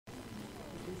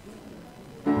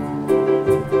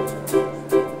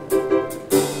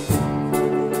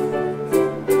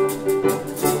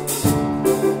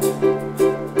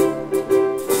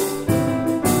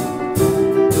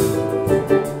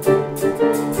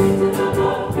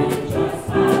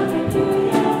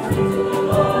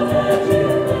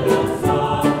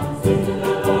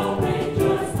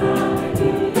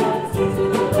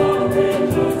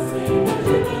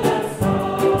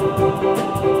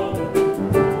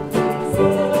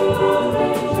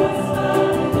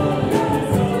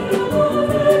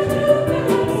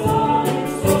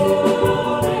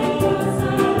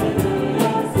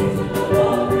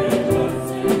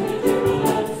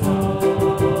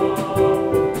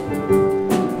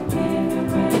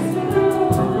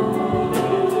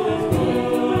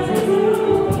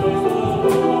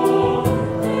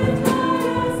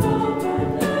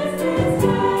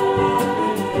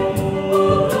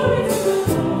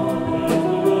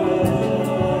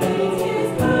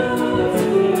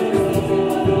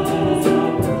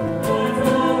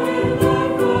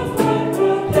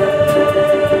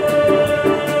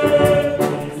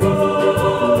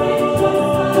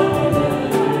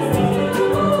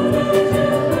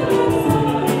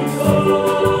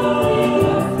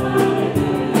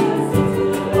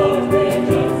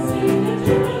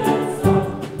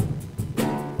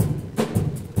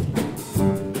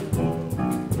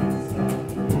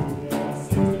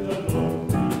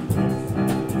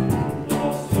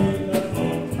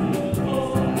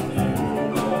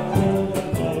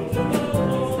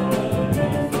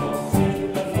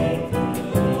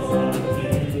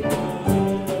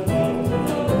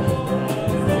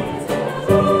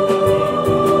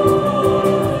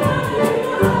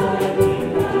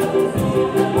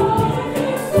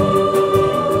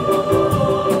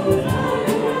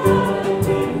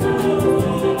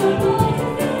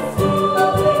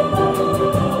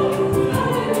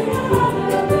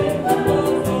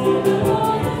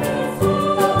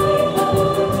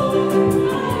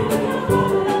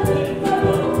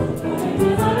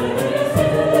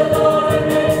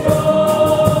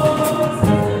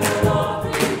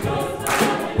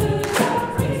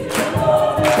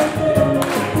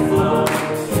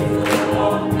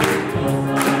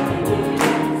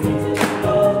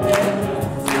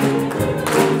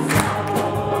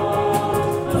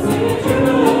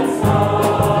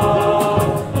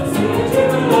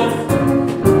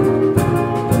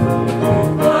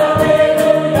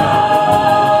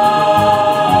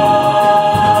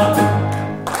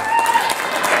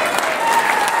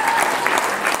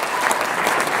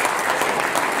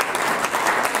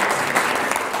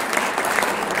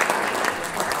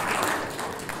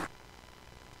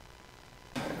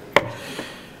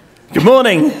Good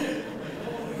morning.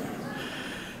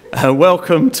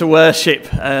 Welcome to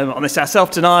worship on this our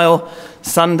self-denial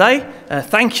Sunday.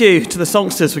 Thank you to the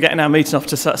Songsters for getting our meeting off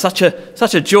to such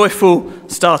a joyful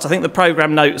start. I think the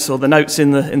programme notes or the notes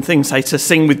in things say to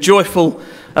sing with joyful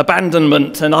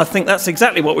abandonment, and I think that's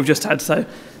exactly what we've just had. So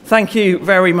thank you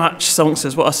very much,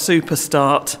 Songsters. What a super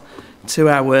start to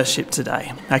our worship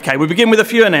today. Okay, we begin with a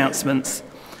few announcements.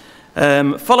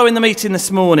 Following the meeting this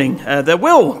morning, there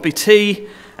will be tea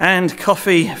and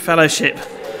coffee fellowship.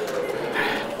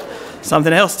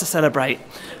 Something else to celebrate.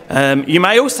 You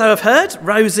may also have heard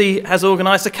Rosie has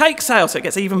organised a cake sale, so it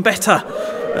gets even better,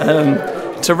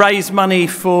 to raise money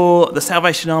for the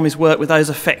Salvation Army's work with those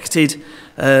affected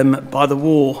by the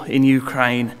war in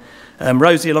Ukraine.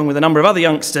 Rosie, along with a number of other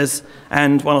youngsters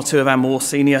and one or two of our more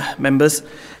senior members,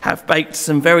 have baked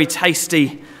some very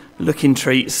tasty looking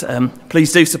treats.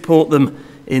 Please do support them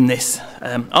in this.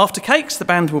 After cakes, the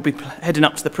band will be heading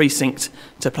up to the precinct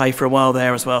to play for a while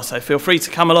there as well, so feel free to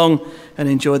come along and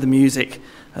enjoy the music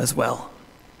as well.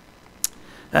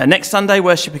 Next Sunday,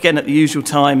 worship again at the usual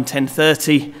time,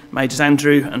 10:30, Majors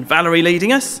Andrew and Valerie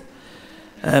leading us.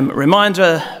 Final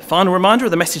reminder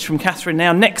of the message from Catherine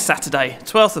now. Next Saturday,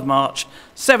 12th of March,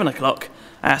 7 o'clock,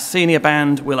 our senior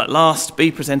band will at last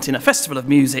be presenting a festival of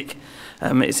music.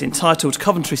 It's entitled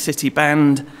Coventry City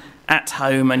Band at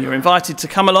Home, and you're invited to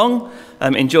come along,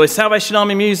 enjoy Salvation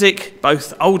Army music,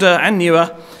 both older and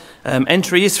newer.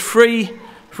 Entry is free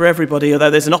for everybody, although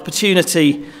there's an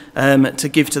opportunity to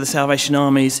give to the Salvation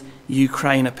Army's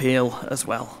Ukraine appeal as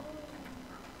well.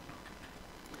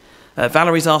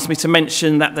 Valerie's asked me to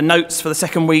mention that the notes for the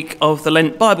second week of the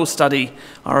Lent Bible study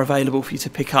are available for you to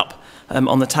pick up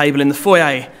on the table in the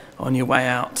foyer on your way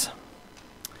out.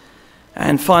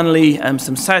 And finally,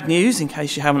 some sad news in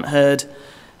case you haven't heard.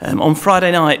 On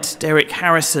Friday night, Derek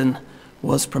Harrison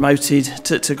was promoted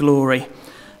to glory.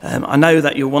 I know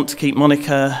that you'll want to keep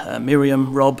Monica,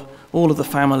 Miriam, Rob, all of the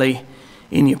family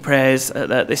in your prayers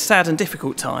at this sad and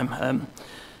difficult time.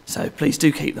 So please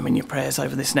do keep them in your prayers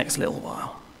over this next little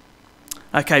while.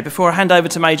 Okay, before I hand over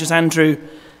to Majors Andrew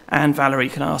and Valerie,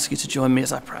 can I ask you to join me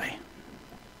as I pray?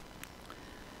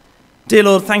 Dear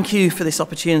Lord, thank you for this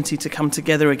opportunity to come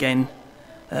together again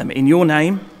in your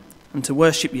name and to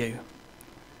worship you.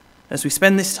 As we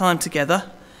spend this time together,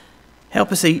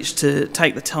 help us each to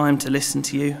take the time to listen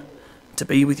to you, to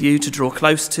be with you, to draw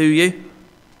close to you.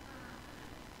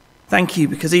 Thank you,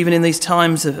 because even in these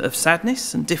times of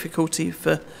sadness and difficulty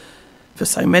for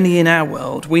so many in our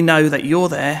world, we know that you're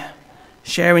there,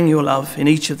 sharing your love in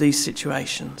each of these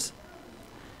situations.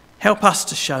 Help us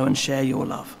to show and share your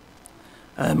love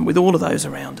with all of those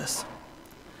around us.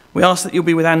 We ask that you'll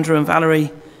be with Andrew and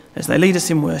Valerie as they lead us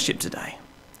in worship today.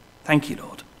 Thank you,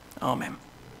 Lord. Amen.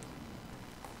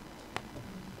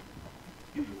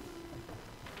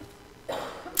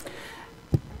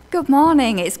 Good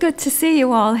morning. It's good to see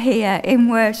you all here in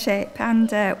worship,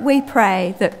 and we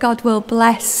pray that God will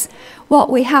bless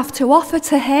what we have to offer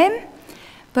to him,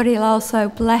 but he'll also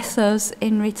bless us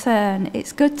in return.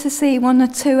 It's good to see one or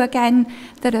two again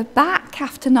that are back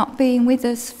after not being with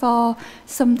us for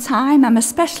some time. It's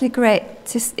especially great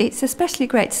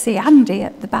to see Andy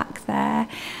at the back there.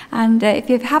 And if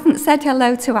you haven't said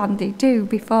hello to Andy, do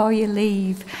before you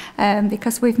leave,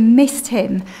 because we've missed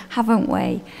him, haven't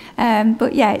we?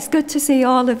 But yeah, it's good to see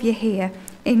all of you here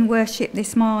in worship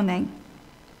this morning.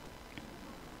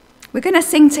 We're going to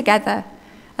sing together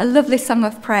a lovely song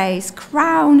of praise.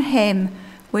 Crown him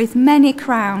with many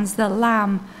crowns, the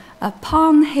Lamb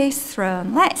upon his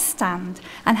throne. Let's stand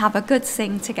and have a good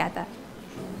sing together.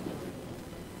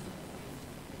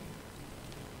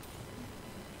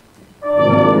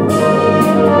 Oh,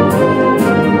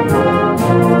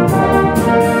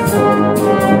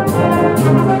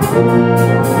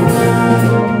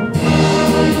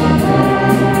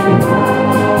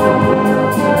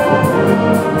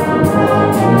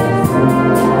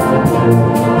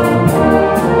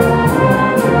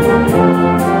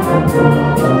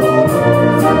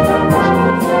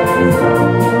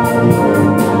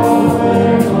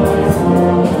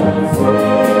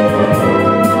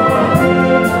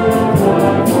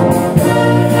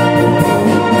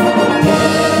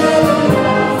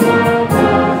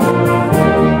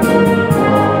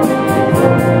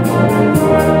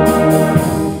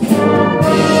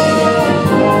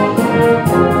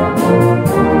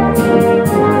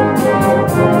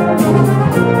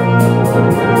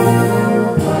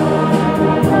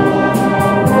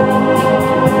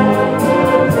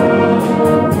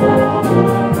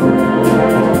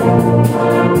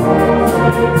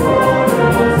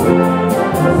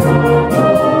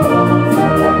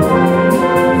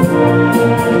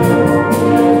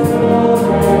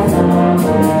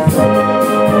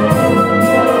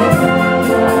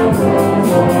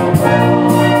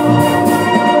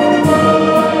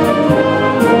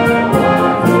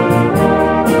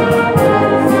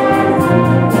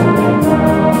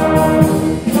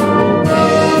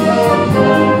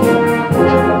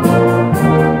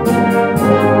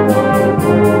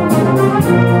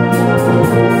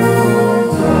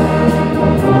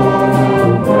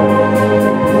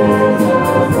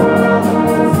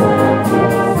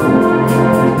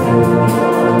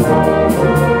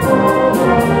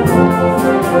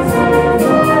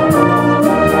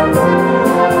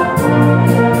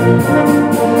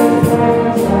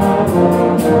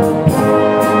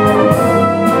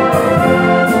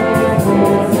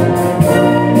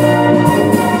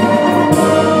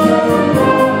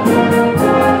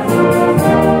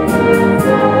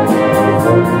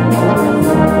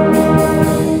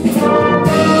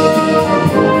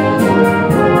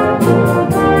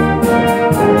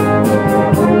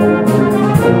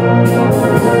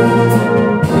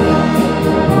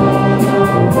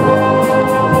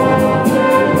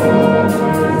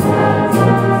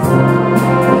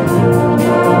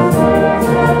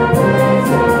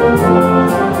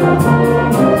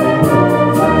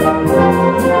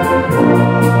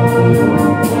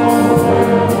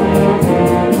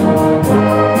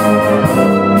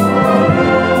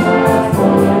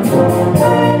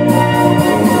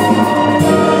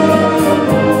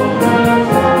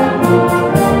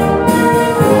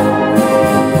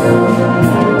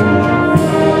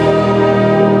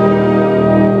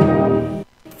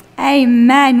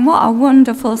 Amen. What a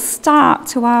wonderful start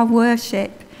to our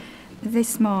worship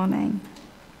this morning.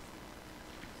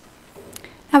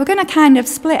 Now we're going to kind of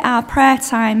split our prayer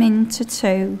time into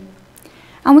two.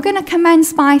 And we're going to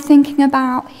commence by thinking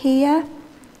about here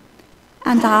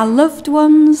and our loved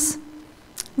ones,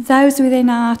 those within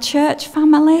our church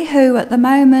family who at the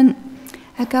moment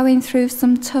are going through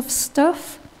some tough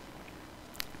stuff.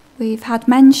 We've had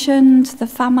mentioned the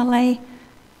family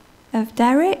of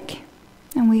Derek,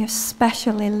 and we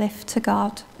especially lift to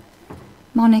God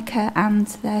Monica and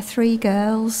their 3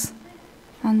 girls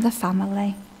and the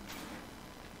family.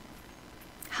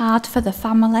 Hard for the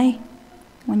family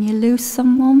when you lose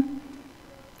someone,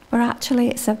 but actually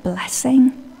it's a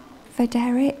blessing for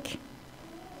Derek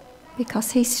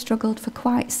because he struggled for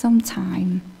quite some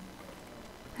time,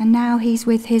 and now he's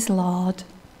with his Lord,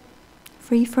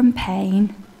 free from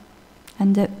pain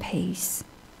and at peace.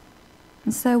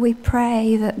 And so we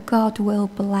pray that God will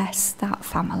bless that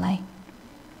family.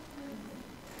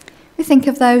 We think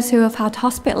of those who have had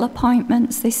hospital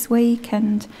appointments this week,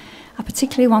 and I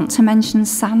particularly want to mention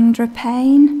Sandra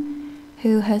Payne,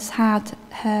 who has had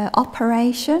her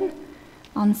operation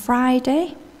on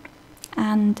Friday,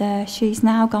 and she's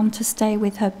now gone to stay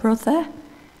with her brother,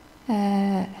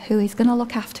 who is going to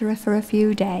look after her for a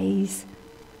few days.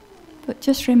 But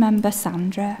just remember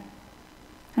Sandra.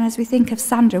 And as we think of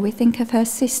Sandra, we think of her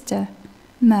sister,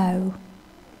 Mo,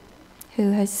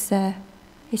 who is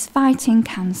fighting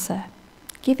cancer,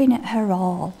 giving it her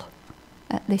all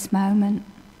at this moment.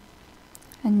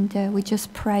 And we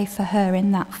just pray for her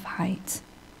in that fight.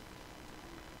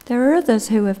 There are others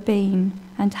who have been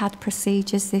and had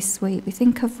procedures this week. We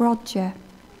think of Roger.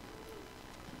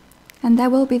 And there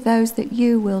will be those that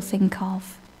you will think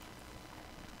of.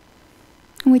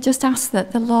 And we just ask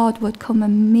that the Lord would come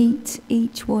and meet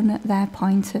each one at their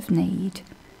point of need,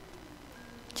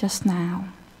 just now.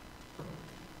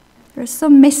 There are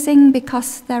some missing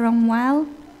because they're unwell,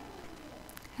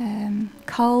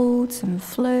 colds and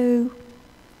flu,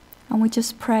 and we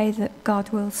just pray that God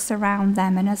will surround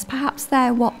them. And as perhaps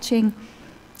they're watching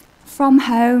from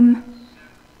home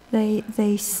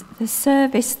the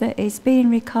service that is being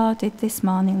recorded this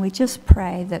morning, we just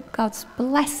pray that God's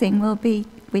blessing will be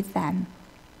with them.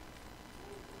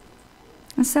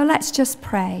 And so let's just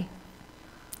pray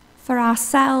for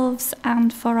ourselves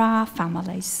and for our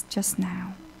families just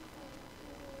now.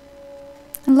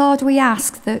 And Lord, we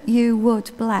ask that you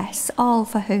would bless all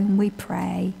for whom we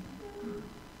pray.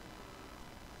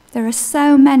 There are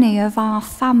so many of our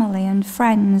family and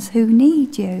friends who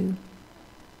need you.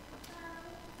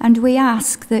 And we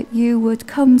ask that you would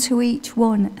come to each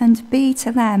one and be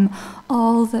to them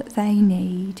all that they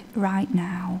need right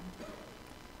now.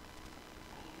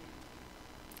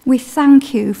 We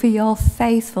thank you for your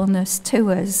faithfulness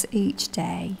to us each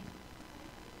day.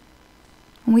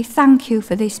 And we thank you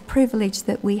for this privilege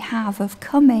that we have of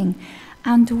coming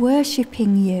and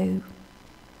worshipping you,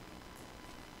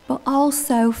 but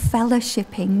also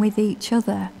fellowshipping with each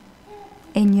other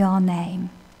in your name.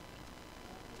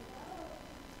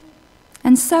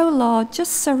 And so, Lord,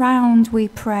 just surround, we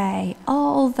pray,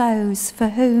 all those for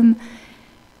whom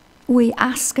we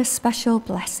ask a special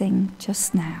blessing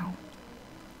just now.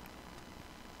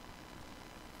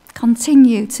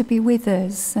 Continue to be with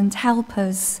us and help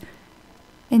us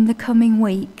in the coming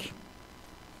week.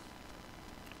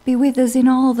 Be with us in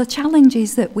all the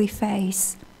challenges that we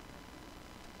face,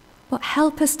 but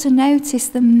help us to notice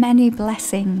the many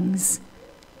blessings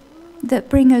that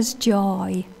bring us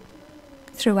joy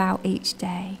throughout each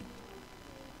day.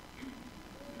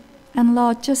 And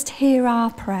Lord, just hear our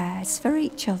prayers for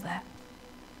each other,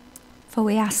 for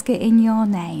we ask it in your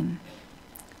name.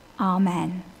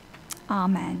 Amen.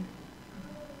 Amen.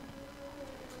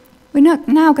 We're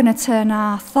now going to turn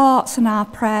our thoughts and our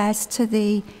prayers to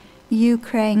the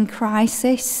Ukraine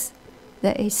crisis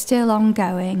that is still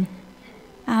ongoing.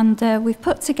 And we've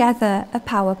put together a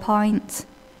PowerPoint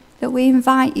that we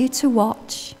invite you to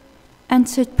watch and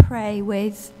to pray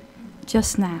with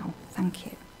just now. Thank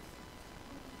you.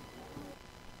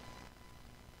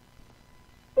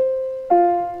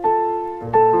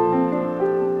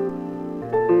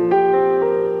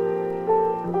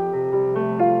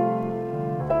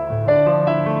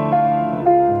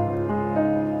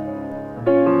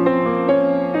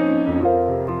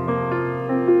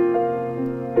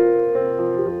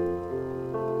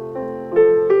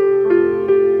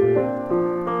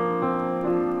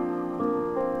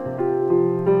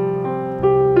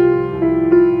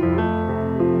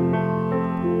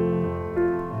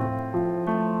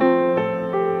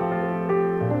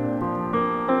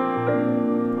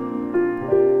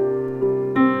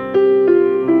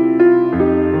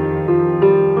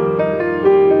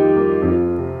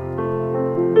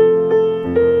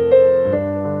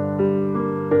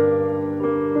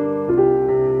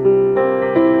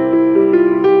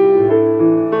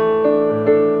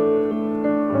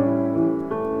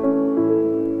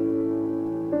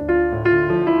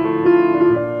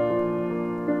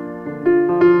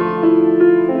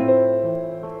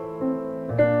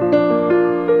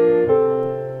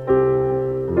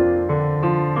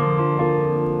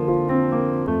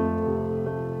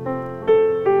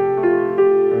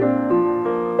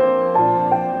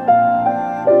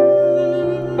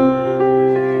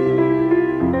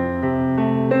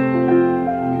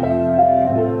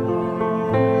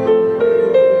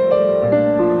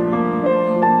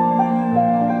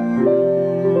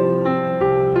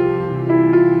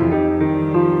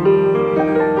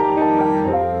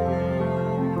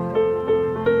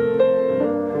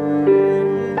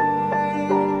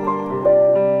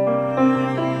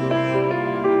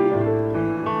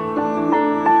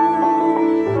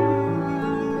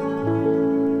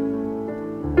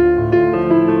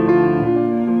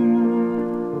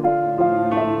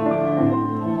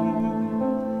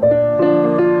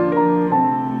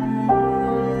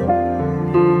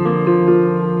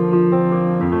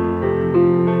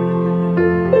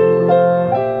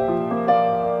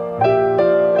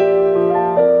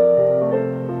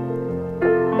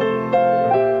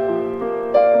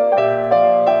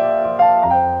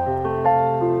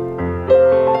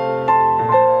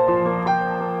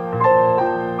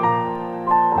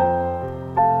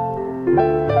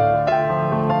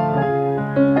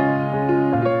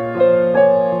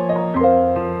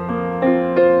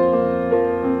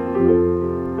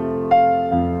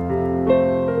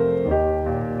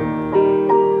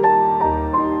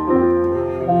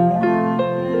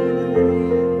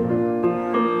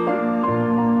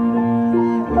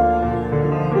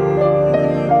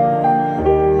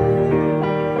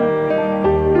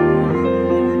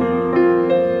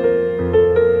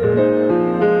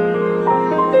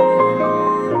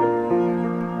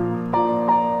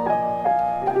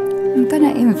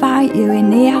 invite you in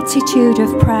the attitude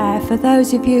of prayer, for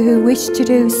those of you who wish to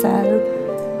do so,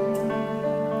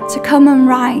 to come and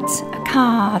write a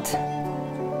card.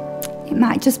 It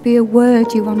might just be a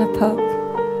word you want to put,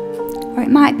 or it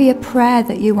might be a prayer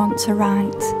that you want to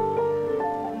write.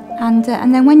 And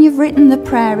then when you've written the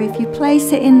prayer, if you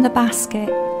place it in the basket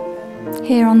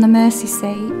here on the mercy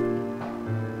seat,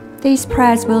 these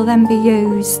prayers will then be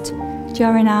used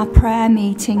during our prayer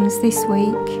meetings this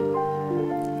week.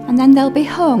 And then they'll be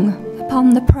hung upon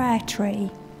the prayer tree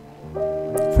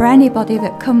for anybody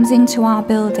that comes into our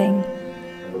building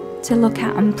to look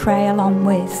at and pray along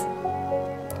with.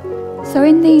 So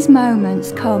in these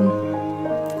moments, come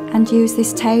and use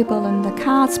this table and the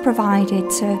cards provided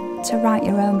to write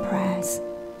your own prayers.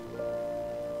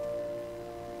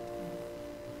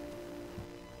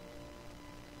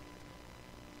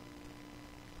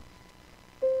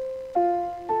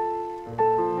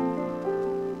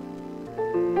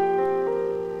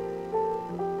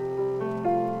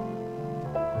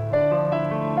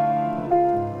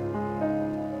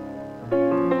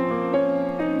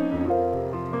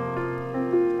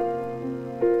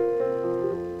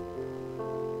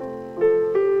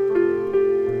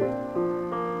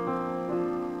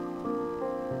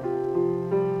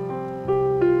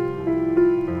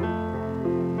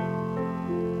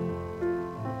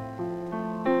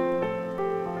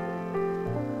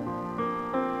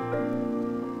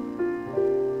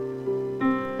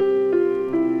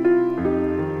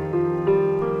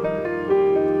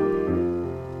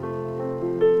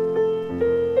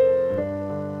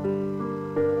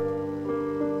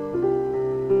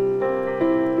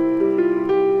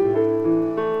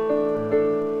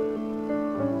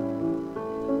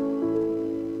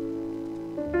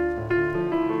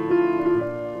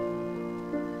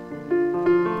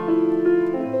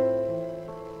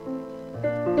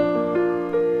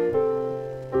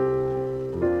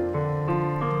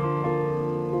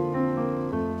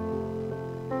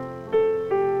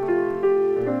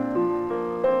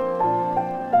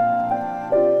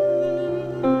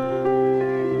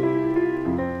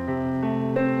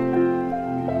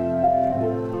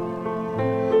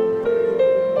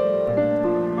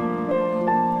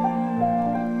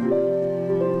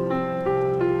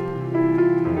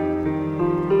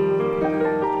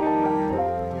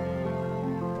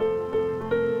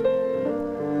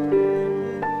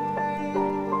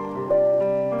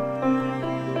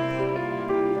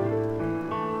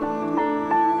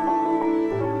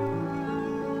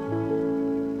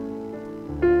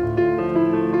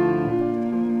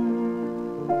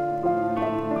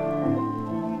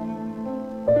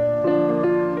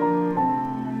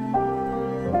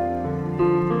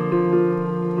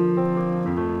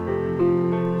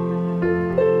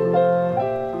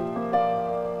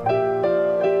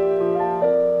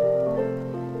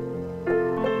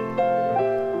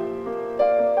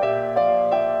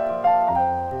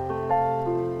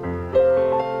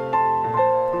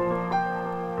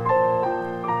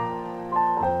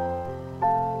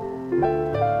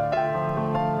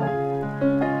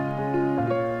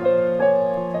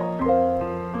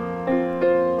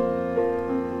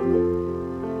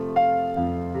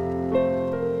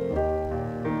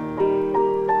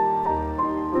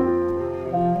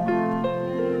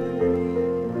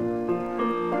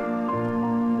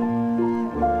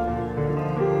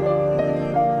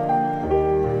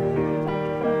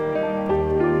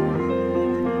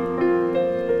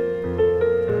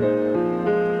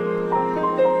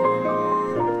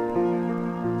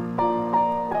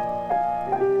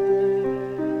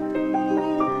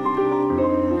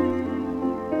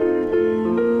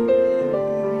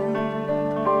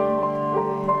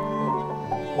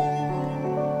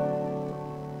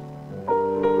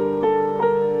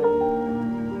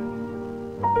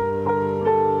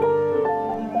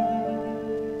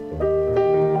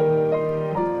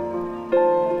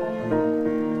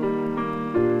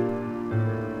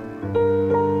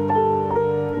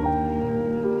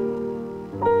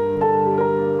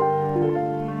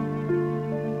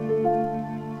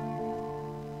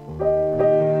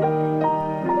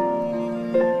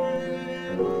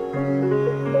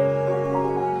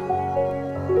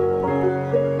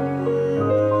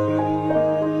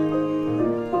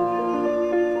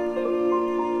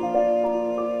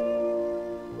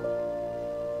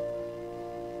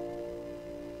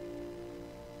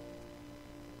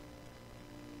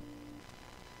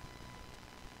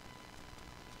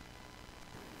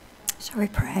 Shall we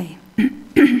pray?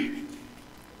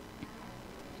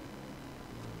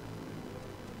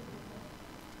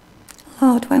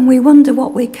 Lord, when we wonder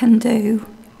what we can do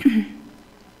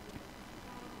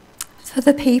for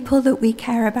the people that we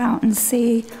care about and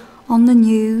see on the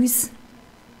news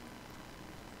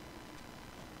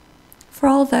for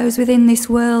all those within this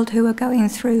world who are going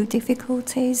through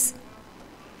difficulties,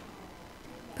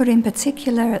 but in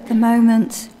particular at the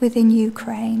moment within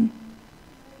Ukraine.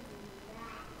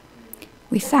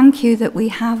 We thank you that we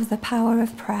have the power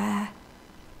of prayer.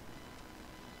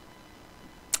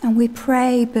 And we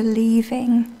pray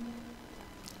believing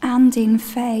and in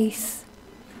faith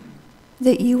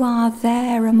that you are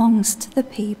there amongst the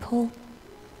people.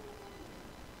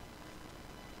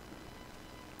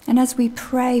 And as we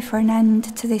pray for an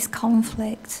end to this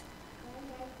conflict,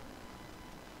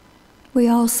 we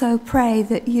also pray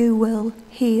that you will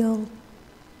heal,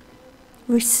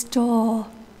 restore,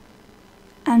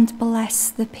 and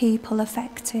bless the people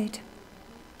affected.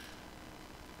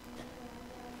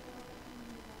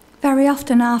 Very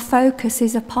often our focus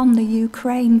is upon the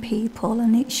Ukraine people,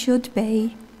 and it should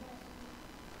be.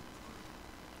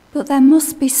 But there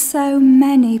must be so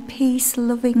many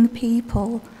peace-loving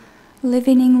people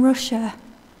living in Russia.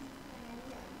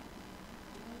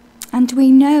 And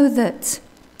we know that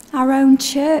our own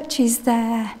church is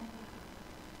there,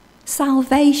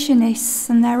 Salvationists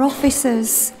and their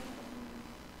officers,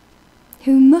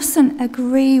 who mustn't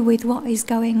agree with what is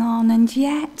going on, and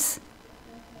yet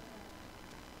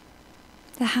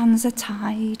the hands are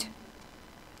tied.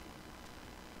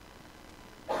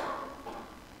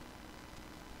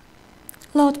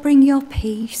 Lord, bring your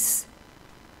peace,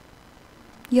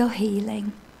 your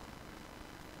healing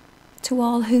to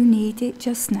all who need it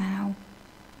just now.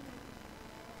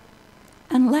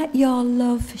 And let your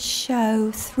love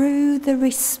show through the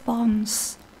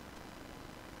response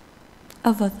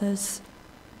of others.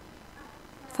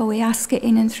 For we ask it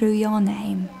in and through your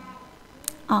name.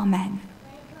 Amen.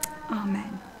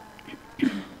 Amen.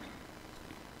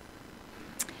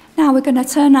 Now we're going to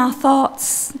turn our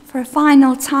thoughts for a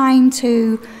final time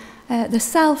to the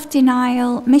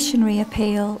Self-Denial Missionary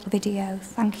Appeal video.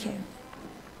 Thank you.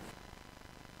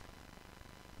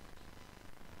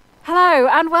 Hello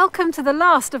and welcome to the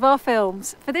last of our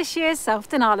films for this year's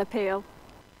Self-Denial Appeal.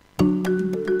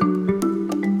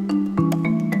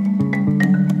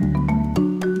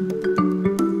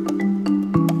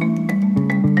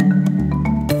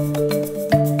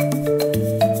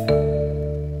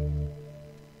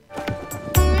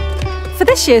 For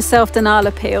this year's Self-Denial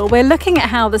Appeal, we're looking at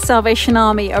how the Salvation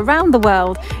Army around the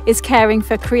world is caring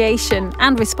for creation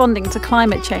and responding to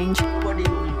climate change.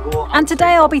 And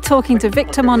today I'll be talking to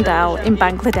Victor Mondal in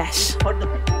Bangladesh.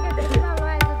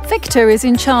 Victor is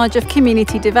in charge of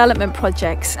community development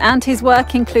projects, and his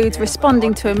work includes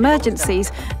responding to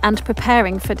emergencies and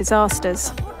preparing for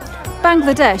disasters.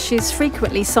 Bangladesh is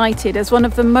frequently cited as one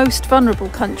of the most vulnerable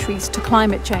countries to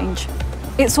climate change.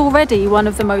 It's already one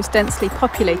of the most densely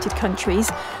populated countries,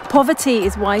 poverty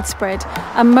is widespread,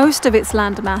 and most of its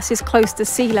landmass is close to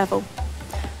sea level.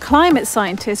 Climate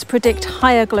scientists predict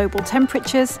higher global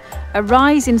temperatures, a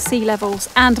rise in sea levels,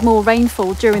 and more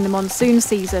rainfall during the monsoon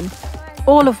season,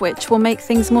 all of which will make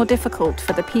things more difficult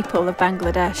for the people of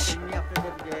Bangladesh.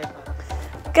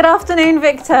 Good afternoon,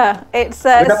 Victor. It's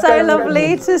so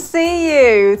lovely to see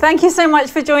you. Thank you so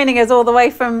much for joining us all the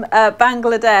way from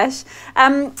Bangladesh.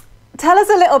 Tell us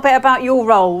a little bit about your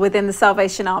role within the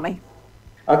Salvation Army.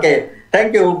 Okay,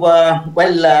 thank you.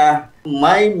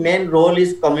 My main role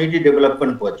is community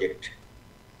development project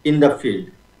in the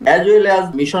field, as well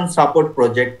as mission support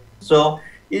project. So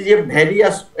it's a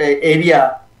various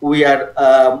area we are.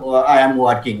 I am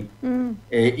working in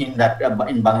that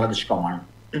in Bangladesh Command.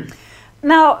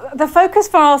 Now, the focus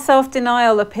for our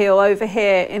self-denial appeal over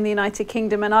here in the United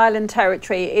Kingdom and Ireland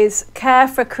territory is care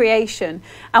for creation.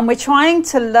 And we're trying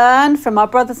to learn from our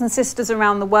brothers and sisters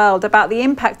around the world about the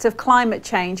impact of climate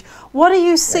change. What are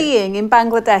you seeing in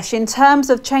Bangladesh in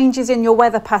terms of changes in your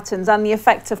weather patterns and the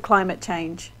effect of climate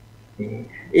change?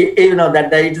 You know,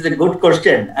 that it is a good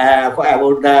question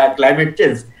about the climate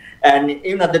change. And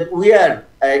you know that we are,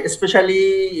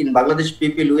 especially in Bangladesh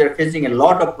people, we are facing a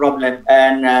lot of problems,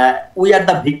 and we are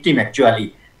the victim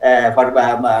actually for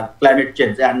climate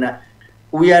change. And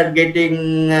we are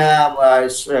getting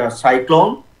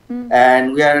cyclone,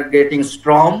 and we are getting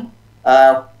storm,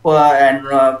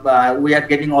 and we are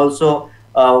getting also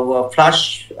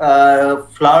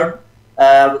flood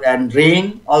and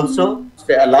rain also.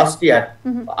 Last year,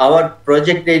 our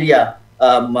project area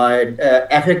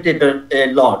affected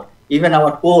a lot. Even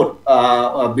our core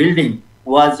building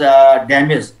was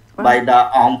damaged by the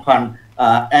Amphan.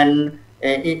 And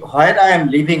where I am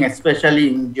living, especially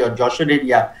in Joshua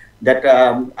area, that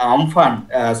Amphan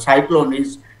cyclone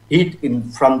is hit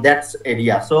from that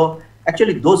area. So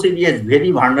actually those areas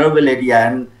very vulnerable area.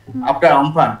 And after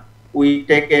Amphan, we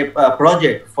take a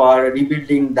project for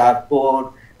rebuilding the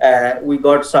core. We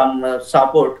got some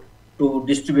support to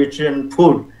distribution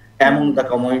food among the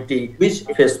community which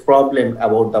face problem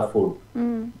about the food.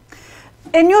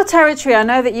 In your territory, I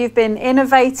know that you've been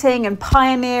innovating and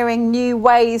pioneering new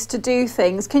ways to do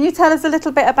things. Can you tell us a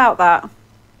little bit about that?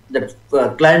 The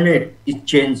climate is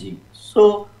changing.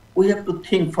 So we have to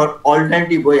think for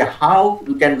alternative way how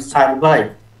we can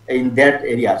survive in that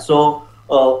area. So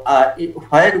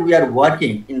where we are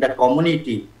working in the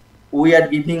community, we are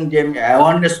giving them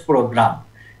awareness program,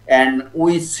 and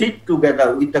we sit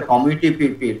together with the community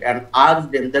people and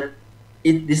ask them that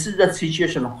if this is the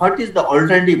situation, what is the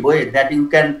alternative way that you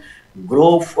can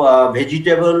grow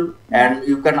vegetable and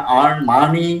you can earn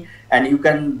money and you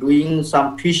can doing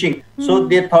some fishing. So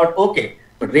they thought, okay,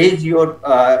 raise your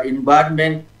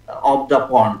environment of the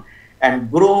pond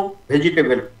and grow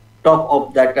vegetable top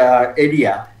of that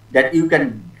area, that you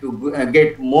can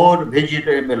get more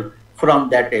vegetable from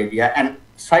that area, and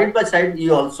side by side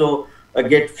you also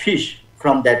get fish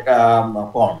from that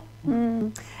pond.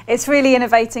 It's really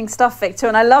innovating stuff, Victor,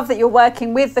 and I love that you're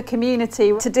working with the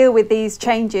community to deal with these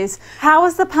changes. How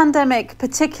has the pandemic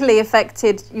particularly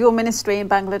affected your ministry in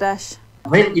Bangladesh?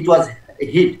 When it was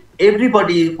hit,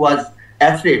 everybody was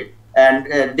afraid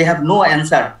and they have no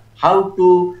answer how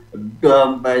to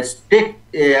take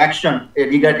action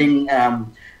regarding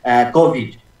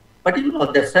COVID. But you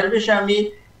know, the Salvation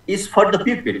Army is for the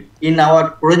people. In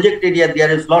our project area, there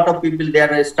is a lot of people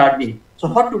there are starving. So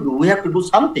what to do? We have to do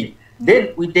something.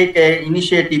 Then we take an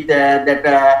initiative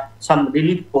that some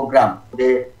relief program.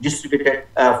 They distributed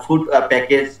food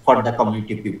package for the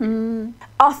community people.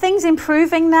 Are things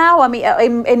improving now? I mean,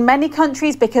 in many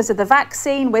countries, because of the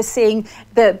vaccine, we're seeing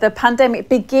the pandemic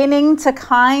beginning to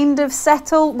kind of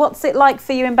settle. What's it like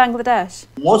for you in Bangladesh?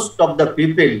 Most of the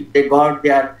people, they got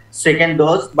their second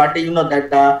dose, but you know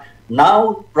that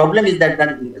now problem is that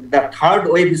the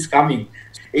third wave is coming.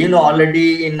 You know,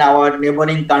 already in our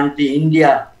neighboring country,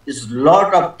 India, is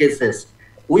lot of cases.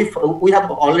 We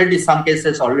have already some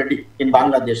cases already in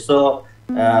Bangladesh. So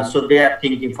so they are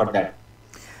thinking for that.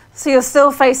 So you're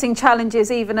still facing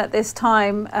challenges even at this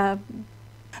time.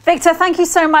 Victor, thank you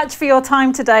so much for your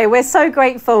time today. We're so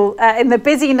grateful in the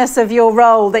busyness of your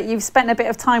role that you've spent a bit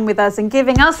of time with us and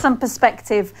giving us some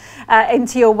perspective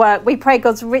into your work. We pray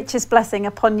God's richest blessing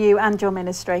upon you and your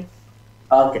ministry.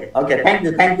 Okay.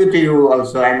 Thank you to you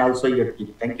also, and also your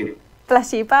team. Thank you.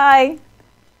 Bless you. Bye.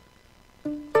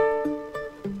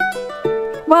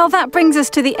 Well, that brings us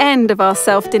to the end of our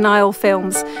self-denial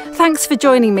films. Thanks for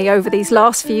joining me over these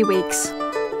last few weeks.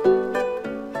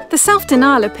 The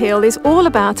Self-Denial Appeal is all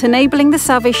about enabling the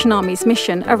Salvation Army's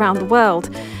mission around the world,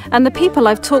 and the people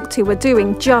I've talked to are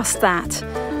doing just that.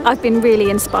 I've been really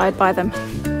inspired by them.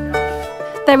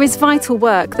 There is vital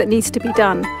work that needs to be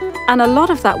done, and a lot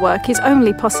of that work is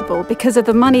only possible because of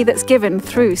the money that's given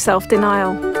through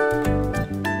self-denial.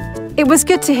 It was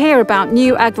good to hear about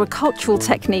new agricultural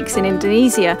techniques in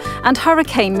Indonesia and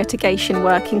hurricane mitigation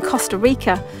work in Costa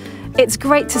Rica. It's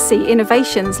great to see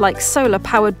innovations like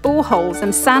solar-powered boreholes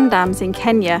and sand dams in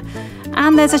Kenya.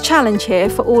 And there's a challenge here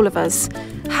for all of us.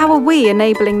 How are we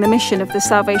enabling the mission of the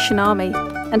Salvation Army?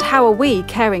 And how are we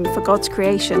caring for God's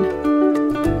creation?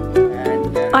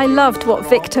 I loved what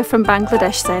Victor from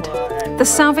Bangladesh said. The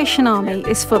Salvation Army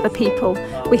is for the people.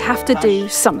 We have to do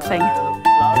something.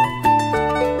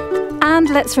 And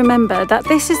let's remember that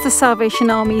this is the Salvation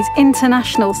Army's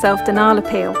international self-denial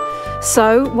appeal.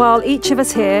 So, while each of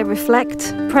us here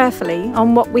reflect prayerfully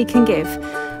on what we can give,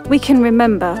 we can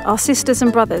remember our sisters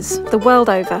and brothers the world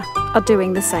over are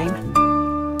doing the same.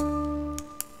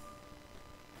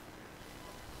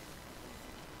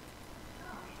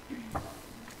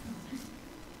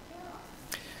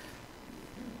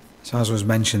 So as was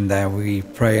mentioned there, we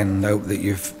pray and hope that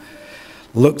you've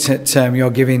looked at your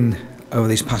giving over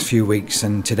these past few weeks,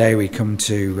 and today we come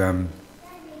to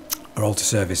our altar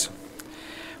service,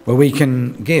 where we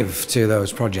can give to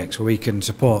those projects, where we can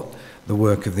support the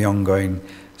work of the ongoing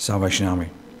Salvation Army.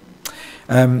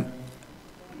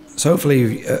 So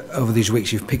hopefully over these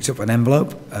weeks you've picked up an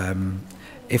envelope.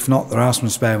 If not, there are some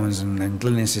spare ones, and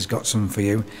Glynis has got some for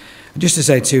you. And just to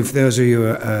say too, for those of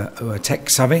you who are tech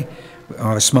savvy or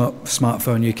have a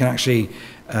smartphone, you can actually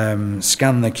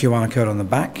scan the QR code on the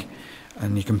back,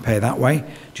 and you can pay that way.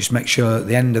 Just make sure at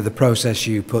the end of the process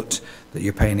you put that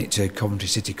you're paying it to Coventry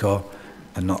City Corps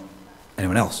and not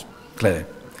anyone else, clearly.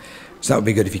 So that would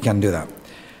be good if you can do that.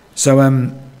 So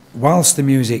whilst the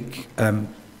music,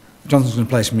 Jonathan's going to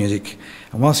play some music,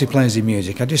 and whilst he plays the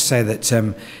music, I just say that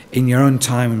in your own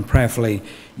time and prayerfully,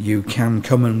 you can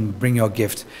come and bring your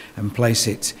gift and place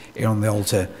it here on the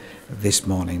altar this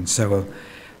morning. So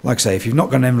like I say, if you've not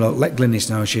got an envelope, let Glynis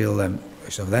know.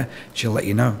 voice over there. She'll let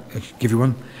you know, give you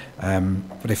one.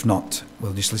 But if not,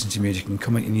 we'll just listen to music and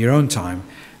come in your own time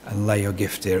and lay your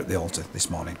gift here at the altar this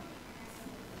morning.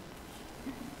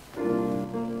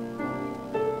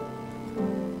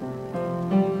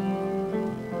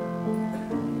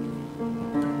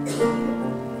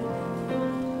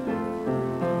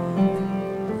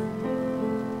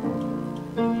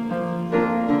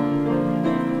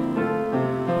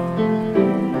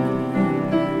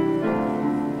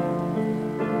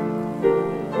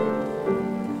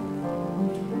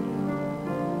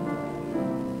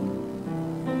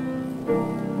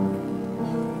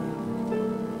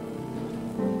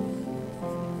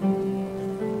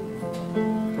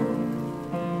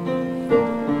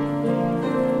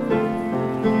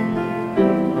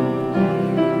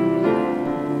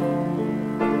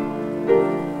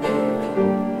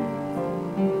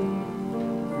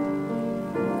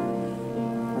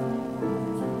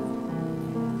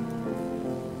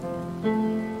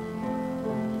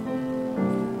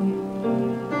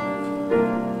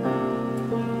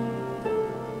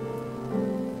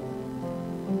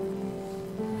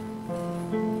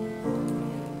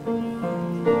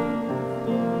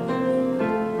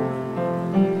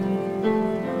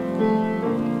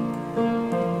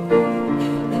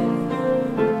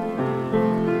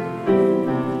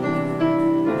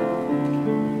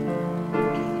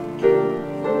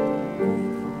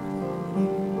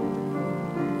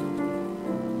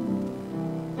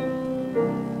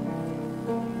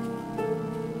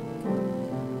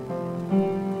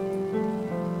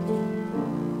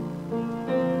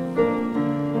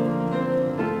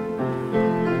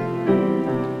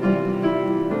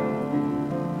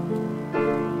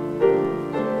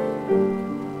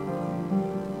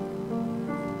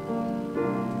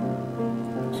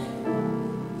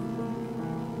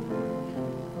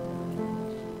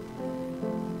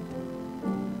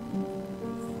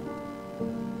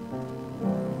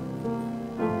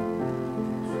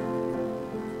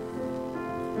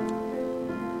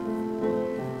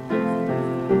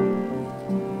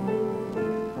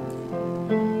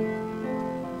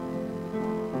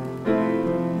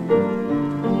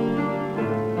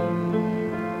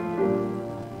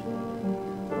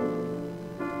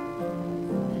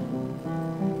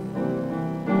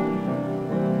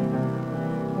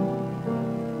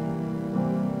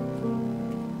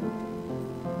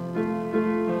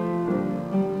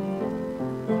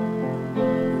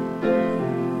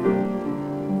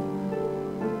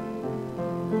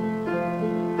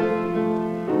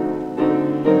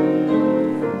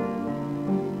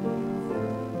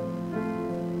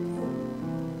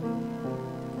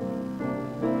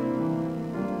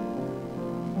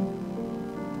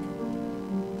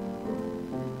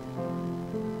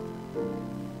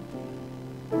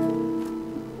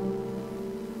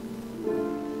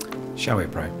 Shall we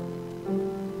pray?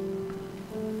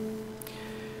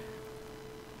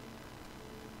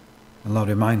 And Lord,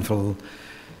 we're mindful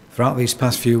throughout these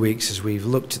past few weeks as we've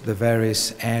looked at the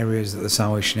various areas that the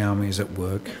Salvation Army is at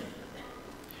work,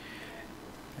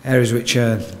 areas which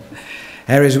are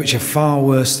far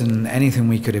worse than anything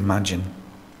we could imagine.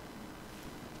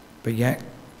 But yet,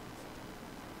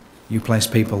 you place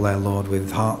people there, Lord,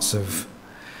 with hearts of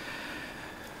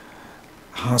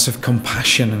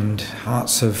compassion and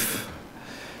hearts of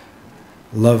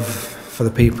love for the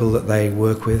people that they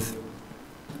work with.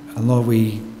 And Lord,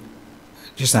 we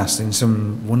just ask in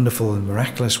some wonderful and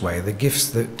miraculous way, the gifts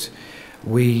that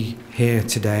we here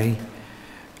today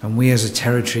and we as a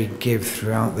territory give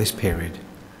throughout this period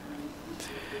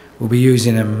will be used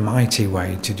in a mighty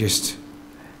way to just,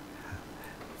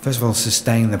 first of all,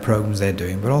 sustain the programs they're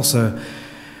doing, but also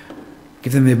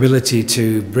give them the ability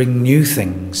to bring new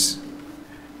things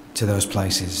to those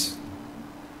places.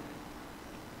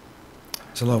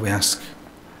 So Lord, we ask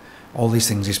all these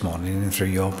things this morning and through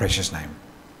your precious name.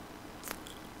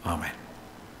 Amen.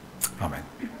 Amen.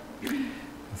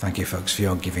 Thank you, folks, for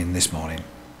your giving this morning.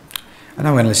 And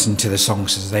now we're going to listen to the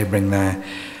Songsters as they bring their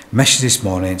message this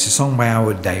morning. It's a song by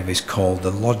Andrew and Davies called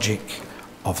The Logic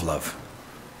of Love.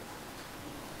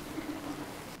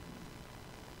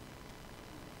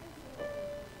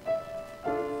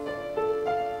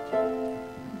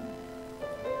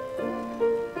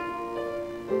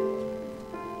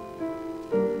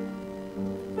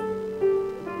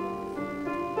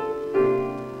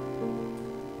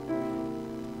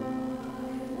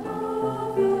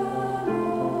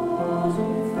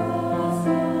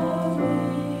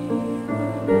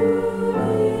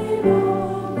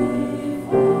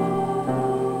 Before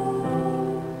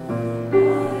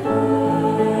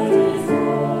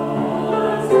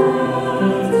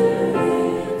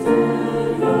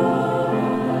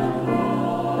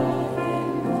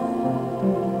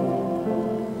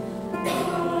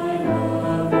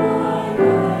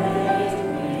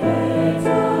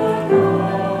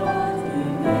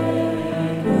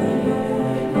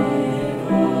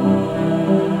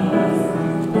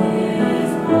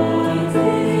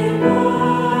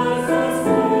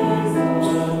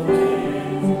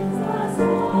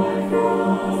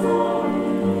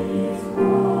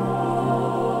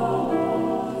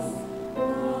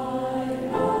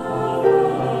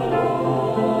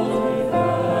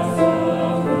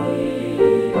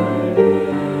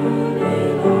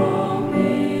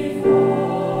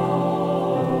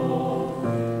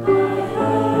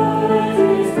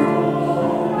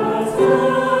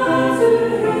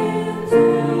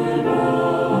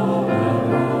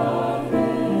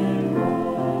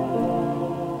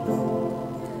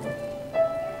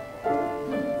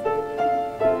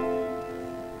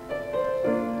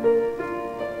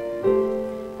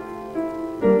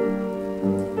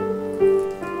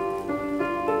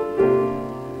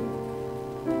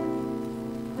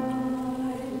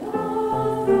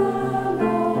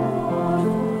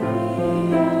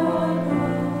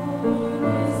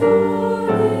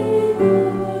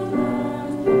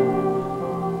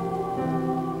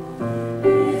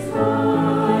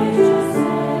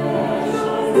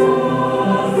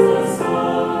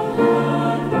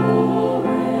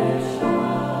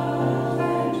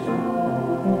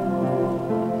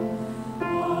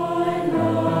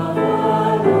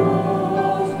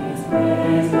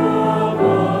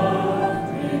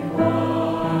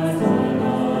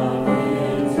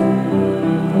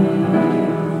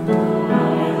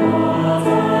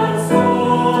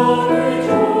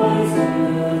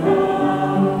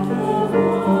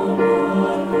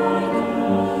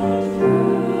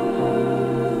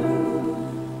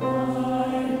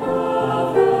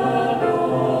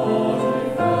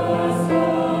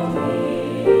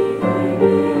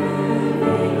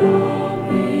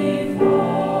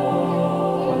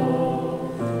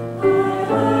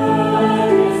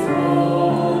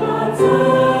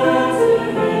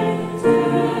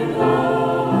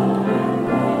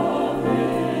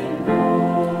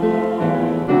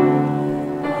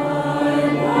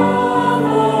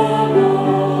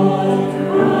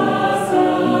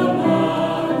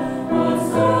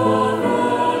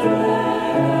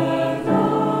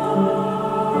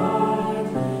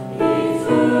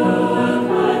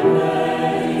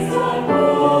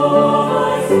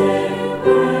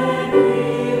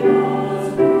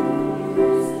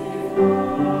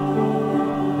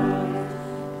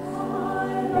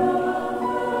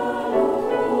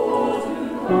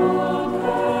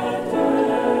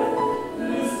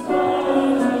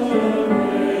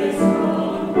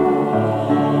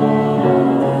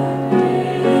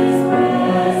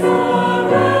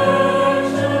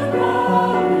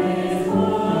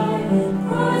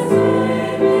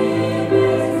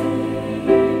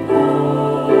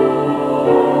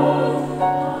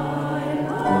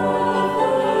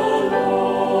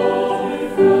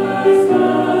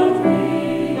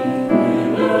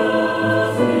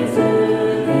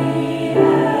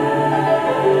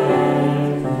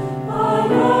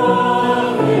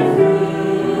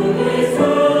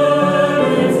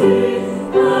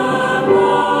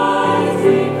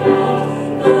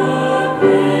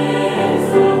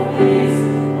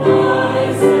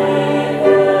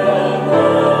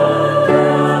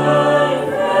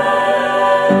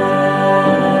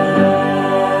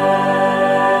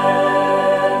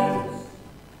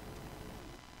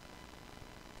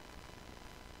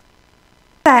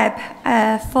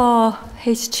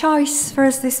his choice for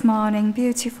us this morning,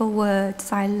 beautiful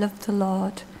words, I love the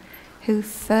Lord who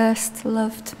first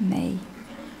loved me,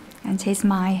 and he's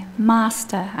my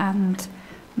master and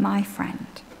my friend.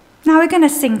 Now we're going to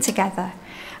sing together,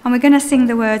 and we're going to sing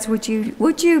the words, would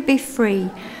you be free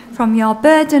from your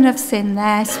burden of sin?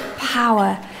 There's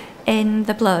power in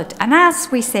the blood. And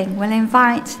as we sing, we'll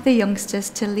invite the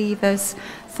youngsters to leave us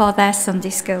for their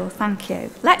Sunday school. Thank you.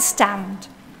 Let's stand.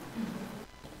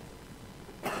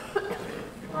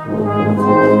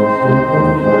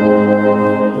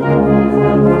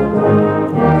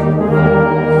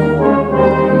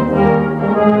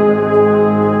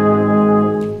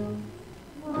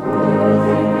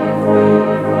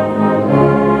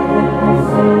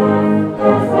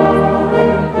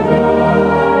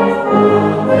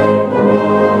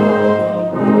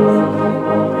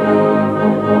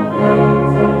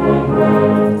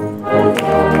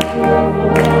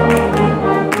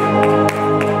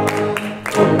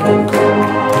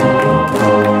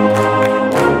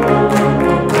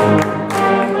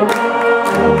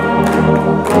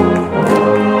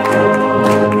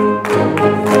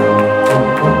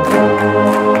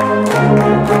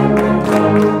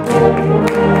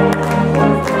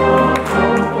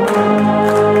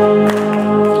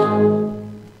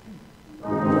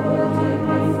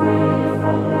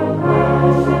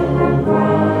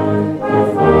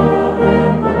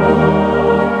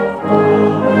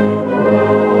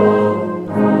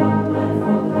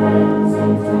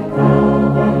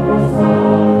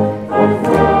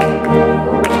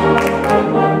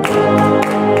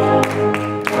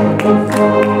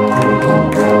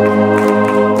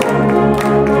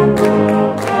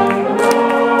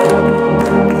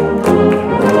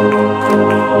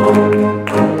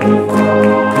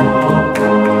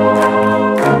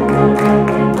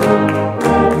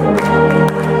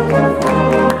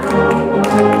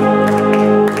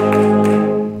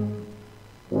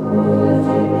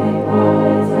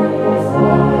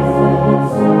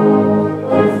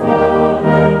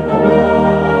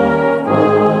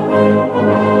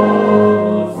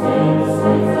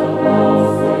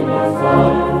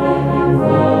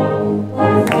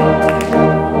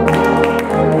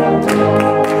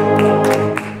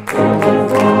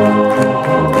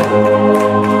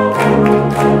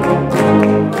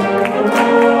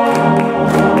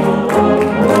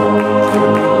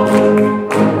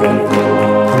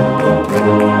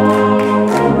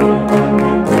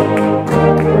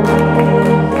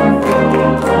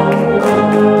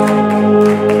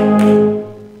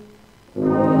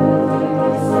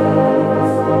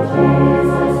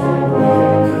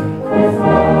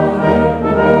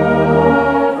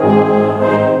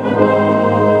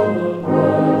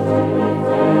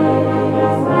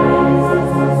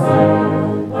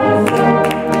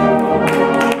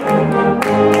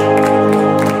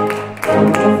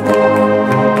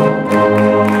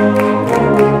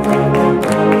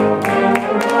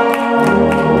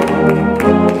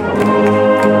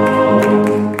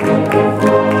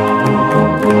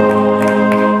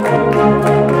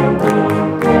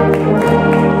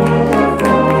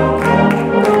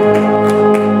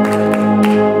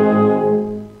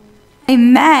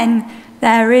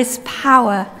 There is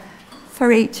power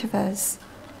for each of us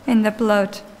in the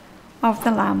blood of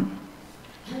the Lamb.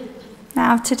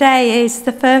 Now, today is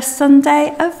the first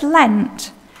Sunday of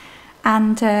Lent,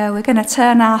 and we're going to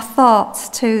turn our thoughts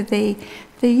to the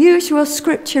usual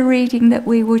scripture reading that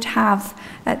we would have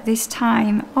at this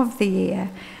time of the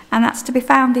year, and that's to be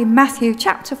found in Matthew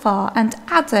chapter 4, and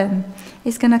Adam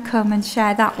is going to come and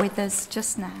share that with us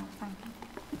just now.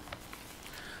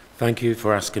 Thank you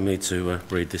for asking me to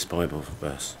read this Bible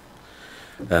verse.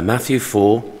 Matthew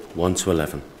 4,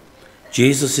 1-11.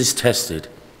 Jesus is tested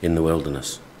in the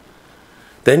wilderness.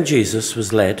 Then Jesus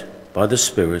was led by the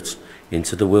Spirit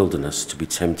into the wilderness to be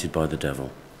tempted by the devil.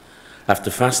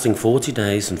 After fasting 40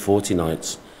 days and 40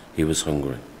 nights, he was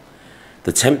hungry.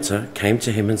 The tempter came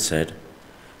to him and said,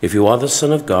 "If you are the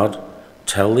Son of God,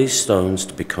 tell these stones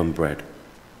to become bread."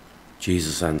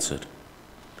 Jesus answered,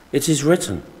 "It is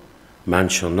written, man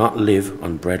shall not live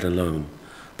on bread alone,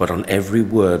 but on every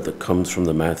word that comes from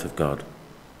the mouth of God."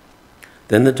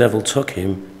 Then the devil took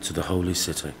him to the holy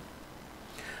city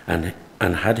and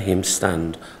had him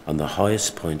stand on the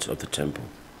highest point of the temple.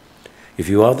 "If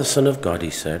you are the Son of God," he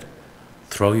said,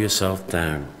 "throw yourself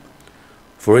down.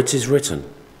 For it is written,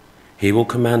 he will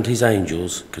command his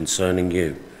angels concerning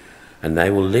you, and they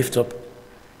will lift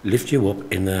you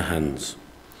up in their hands,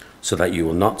 so that you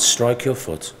will not strike your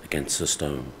foot against a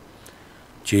stone."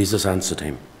 Jesus answered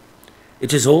him,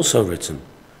 "It is also written,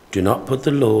 do not put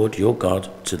the Lord your God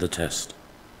to the test."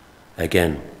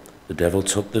 Again, the devil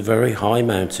took the very high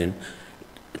mountain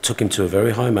took him to a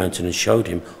very high mountain and showed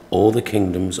him all the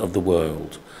kingdoms of the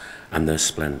world and their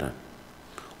splendor.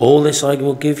 All this I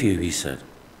will give you, he said,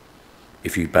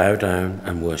 if you bow down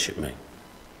and worship me.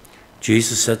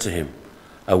 Jesus said to him,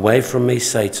 away from me,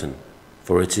 Satan,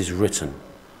 for it is written,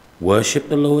 worship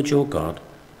the Lord your God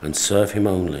and serve him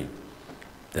only.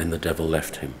 Then the devil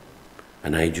left him,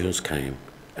 and angels came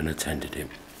and attended him.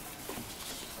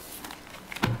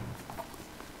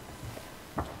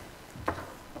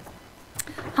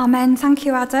 Amen. Thank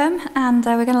you, Adam. And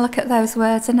we're going to look at those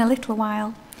words in a little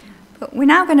while. But we're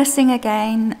now going to sing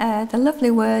again the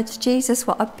lovely words, Jesus,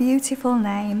 what a beautiful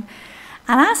name.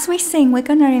 And as we sing, we're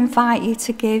going to invite you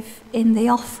to give in the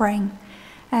offering.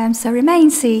 So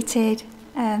remain seated,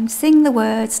 sing the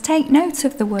words, take note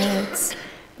of the words,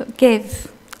 but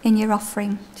give in your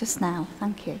offering just now.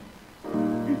 Thank you.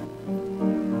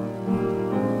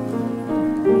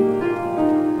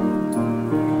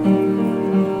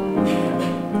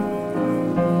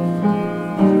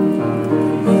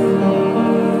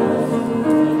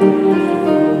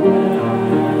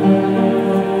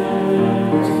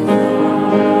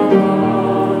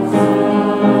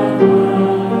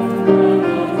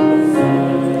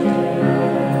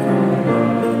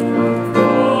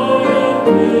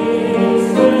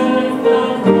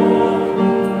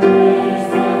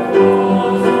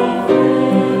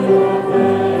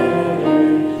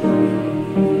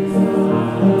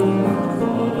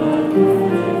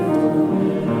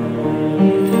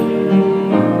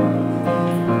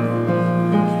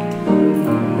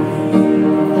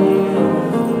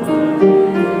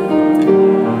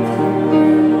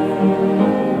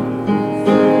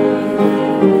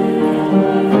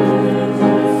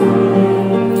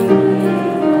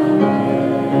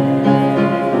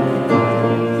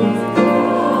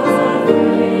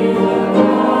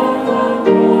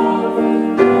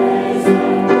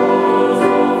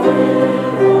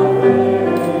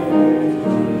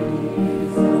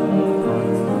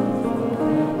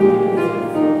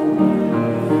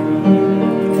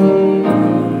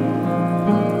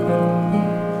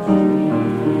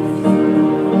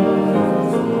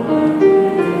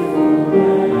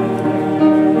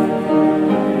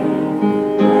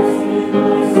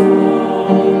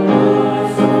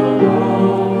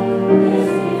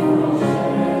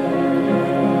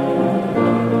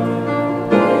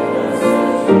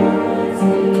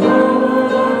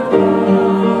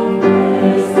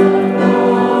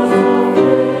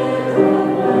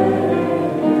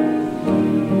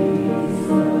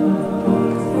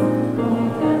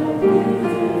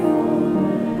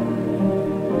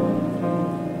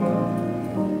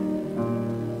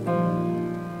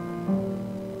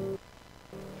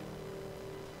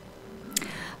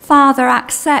 Father,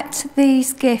 accept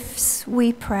these gifts,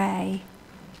 we pray,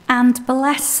 and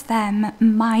bless them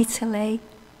mightily,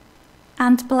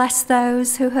 and bless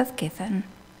those who have given,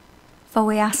 for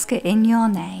we ask it in your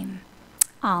name.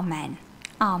 Amen.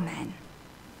 Amen.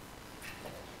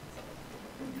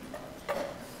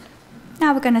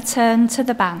 Now we're going to turn to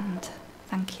the band.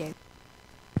 Thank you.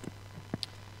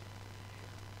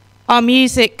 Our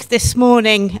music this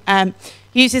morning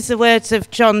uses the words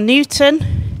of John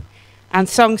Newton and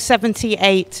Song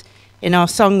 78 in our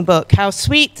songbook. How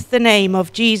sweet the name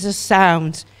of Jesus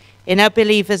sounds in a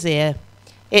believer's ear.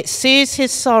 It soothes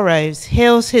his sorrows,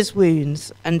 heals his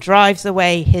wounds, and drives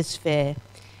away his fear.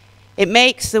 It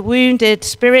makes the wounded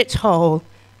spirit whole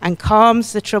and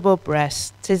calms the troubled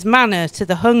breast. 'Tis manna to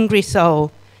the hungry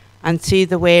soul and to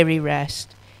the weary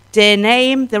rest. Dear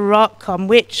name, the rock on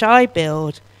which I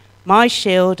build, my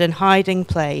shield and hiding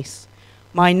place,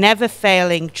 my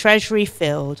never-failing treasury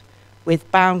filled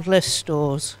with boundless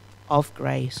stores of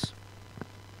grace.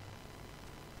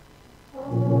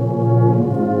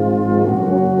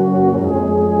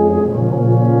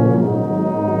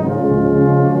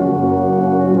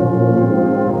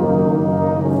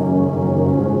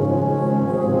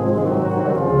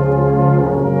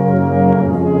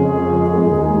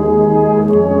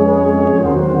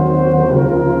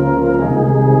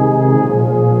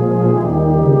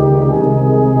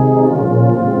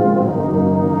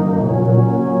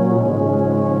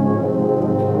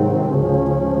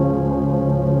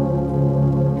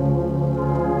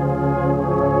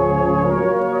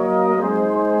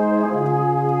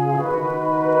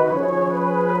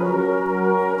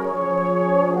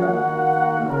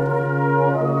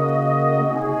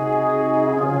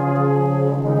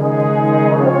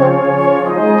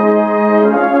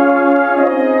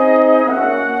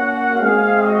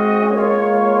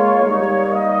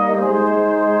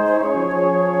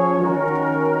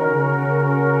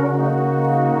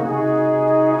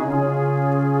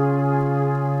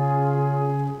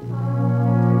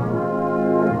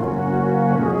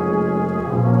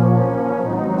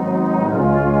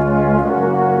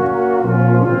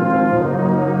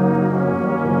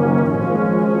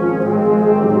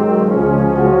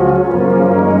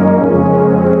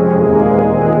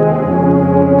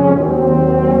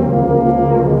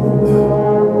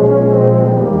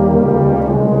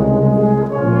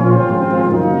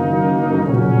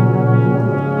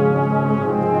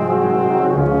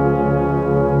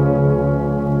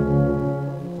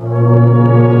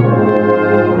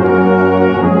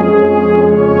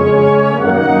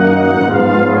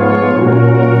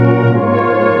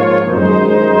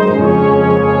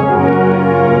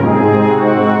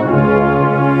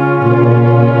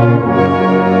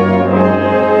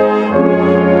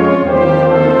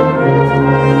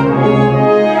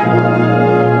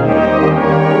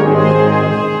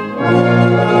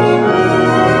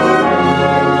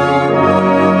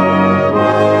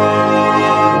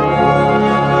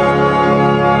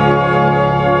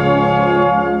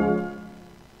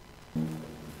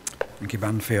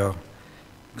 and for your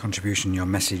contribution, your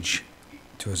message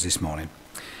to us this morning.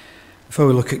 Before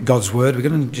we look at God's word, we're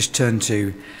going to just turn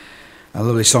to a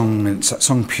lovely song. It's that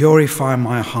song, Purify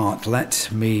My Heart, Let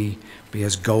Me Be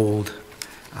as Gold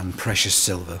and Precious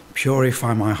Silver.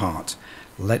 Purify my heart,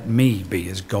 let me be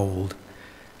as gold.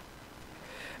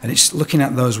 And it's looking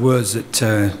at those words that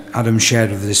Adam shared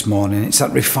with us this morning. It's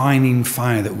that refining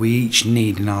fire that we each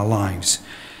need in our lives.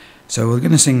 So we're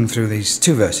going to sing through these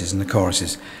two verses and the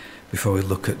choruses before we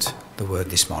look at the word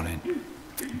this morning.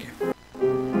 Thank you.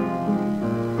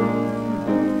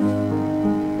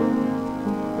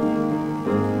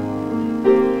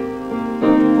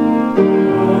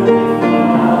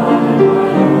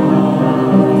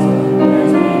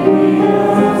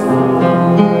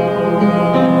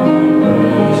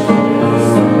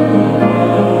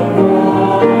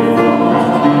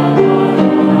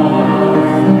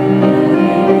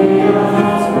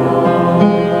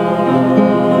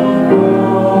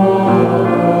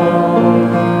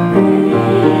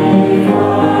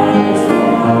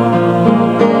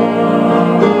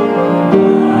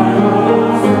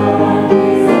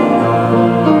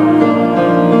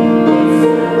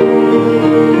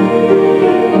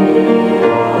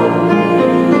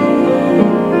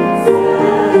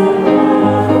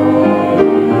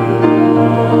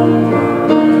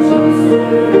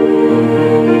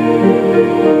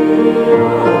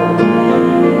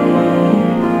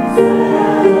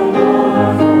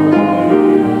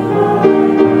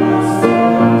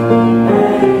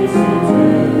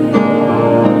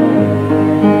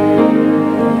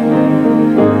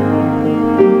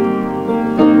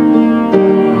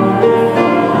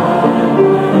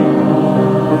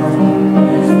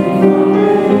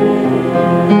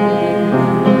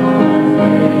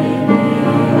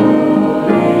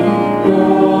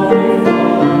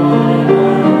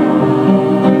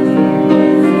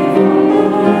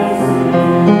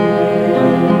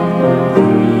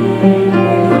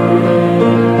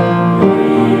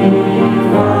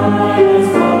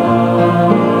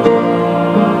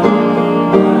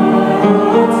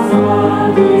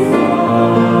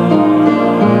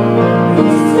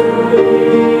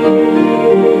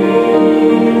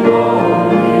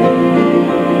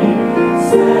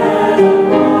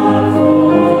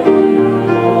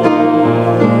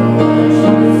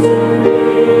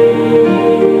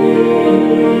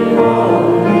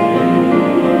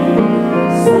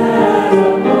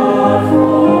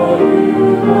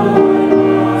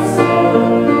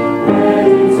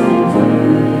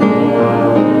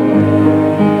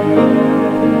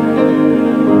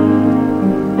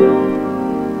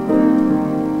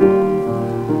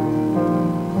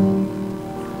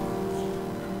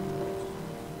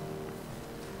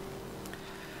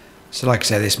 So like I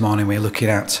said this morning, we're looking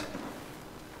at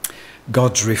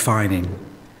God's refining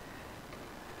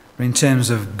in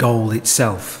terms of gold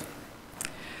itself.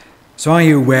 So are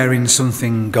you wearing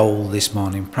something gold this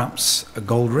morning? Perhaps a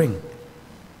gold ring?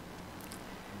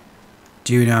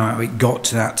 Do you know how it got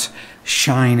to that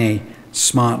shiny,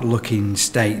 smart looking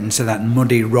state instead of that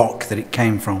muddy rock that it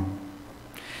came from?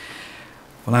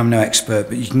 Well, I'm no expert,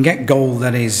 but you can get gold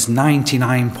that is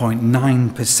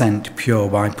 99.9% pure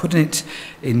by putting it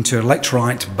into an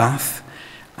electrolyte bath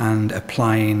and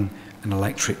applying an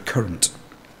electric current.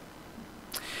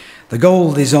 The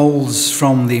gold dissolves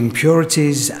from the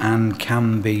impurities and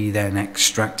can be then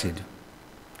extracted.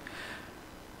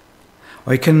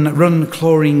 Or you can run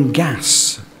chlorine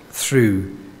gas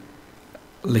through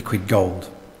liquid gold.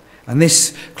 And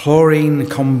this chlorine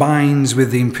combines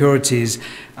with the impurities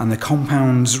and the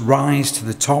compounds rise to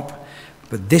the top,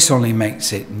 but this only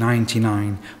makes it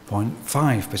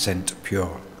 99.5%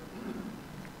 pure.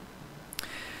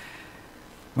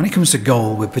 When it comes to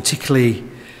gold, we're particularly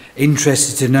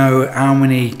interested to know how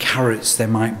many carats there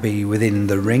might be within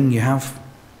the ring you have.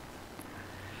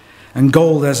 And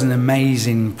gold has an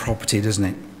amazing property, doesn't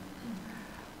it?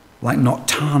 Like not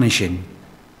tarnishing.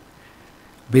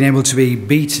 Being able to be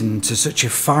beaten to such a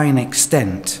fine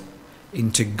extent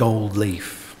into gold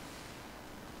leaf.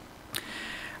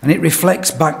 And it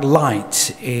reflects back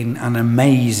light in an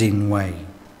amazing way,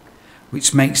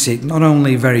 which makes it not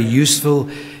only very useful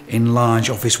in large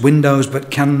office windows,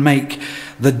 but can make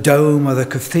the dome of the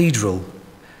cathedral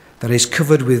that is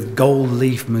covered with gold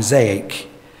leaf mosaic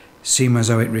seem as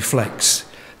though it reflects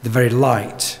the very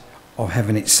light of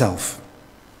heaven itself.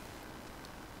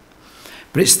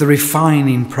 But it's the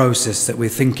refining process that we're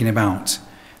thinking about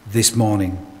this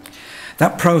morning.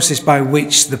 That process by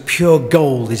which the pure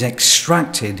gold is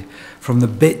extracted from the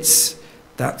bits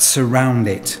that surround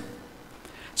it.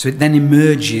 So it then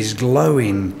emerges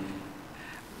glowing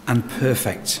and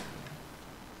perfect.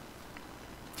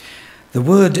 The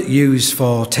word used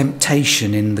for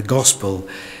temptation in the gospel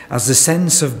has the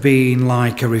sense of being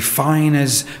like a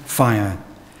refiner's fire.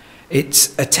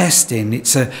 It's a testing,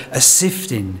 it's a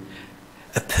sifting,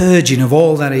 a purging of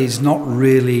all that is not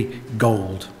really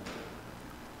gold.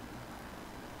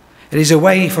 It is a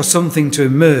way for something to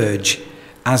emerge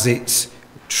as its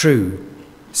true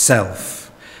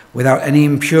self, without any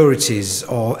impurities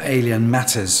or alien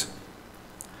matters.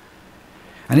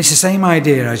 And it's the same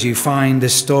idea as you find the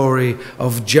story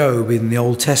of Job in the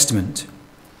Old Testament.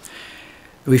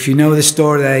 If you know the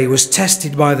story there, he was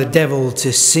tested by the devil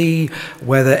to see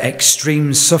whether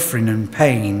extreme suffering and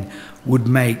pain would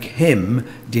make him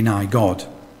deny God,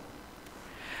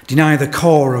 deny the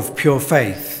core of pure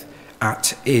faith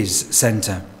at his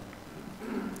centre.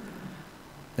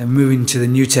 Then moving to the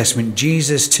New Testament,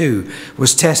 Jesus too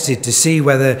was tested to see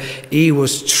whether he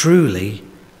was truly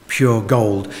pure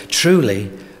gold,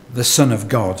 truly the Son of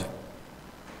God.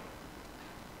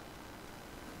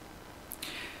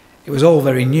 It was all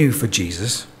very new for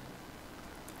Jesus.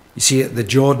 You see, at the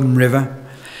Jordan River,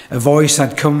 a voice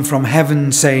had come from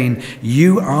heaven saying,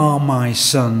 "You are my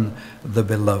Son, the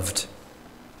beloved."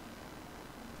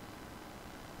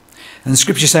 And the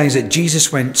scripture says that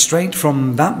Jesus went straight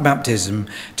from that baptism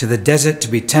to the desert to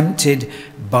be tempted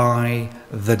by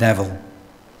the devil.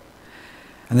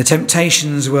 And the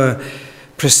temptations were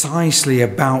precisely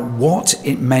about what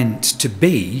it meant to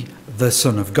be the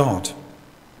Son of God.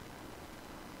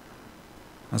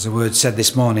 As the word said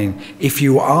this morning, if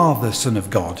you are the Son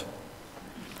of God,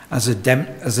 as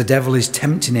the devil is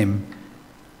tempting him,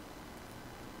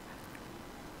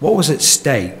 what was at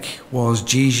stake was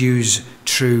Jesus'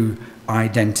 true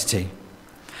identity,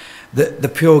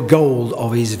 the pure gold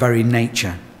of his very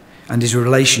nature and his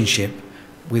relationship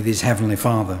with his heavenly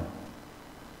Father.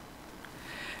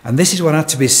 And this is what had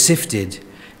to be sifted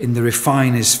in the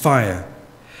refiner's fire,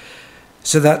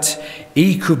 so that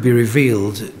he could be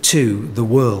revealed to the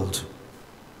world.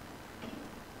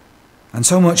 And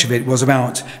so much of it was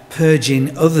about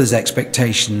purging others'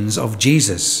 expectations of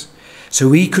Jesus,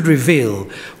 so he could reveal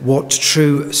what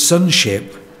true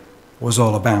sonship was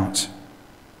all about.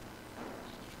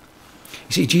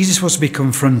 You see, Jesus was to be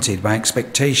confronted by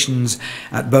expectations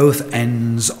at both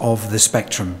ends of the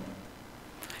spectrum.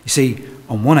 You see,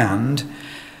 on one hand,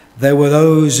 there were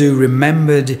those who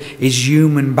remembered his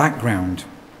human background.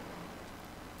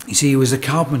 You see, he was a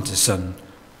carpenter's son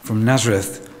from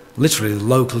Nazareth, literally the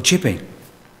local chippy.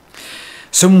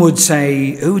 Some would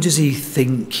say, who does he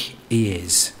think he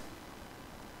is?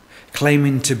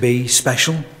 Claiming to be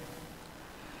special?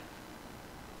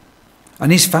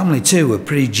 And his family too were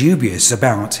pretty dubious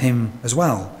about him as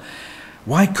well.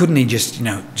 Why couldn't he just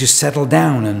settle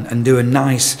down and do a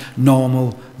nice,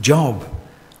 normal job?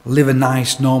 Live a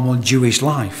nice, normal Jewish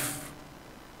life?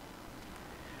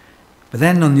 But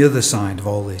then on the other side of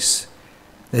all this,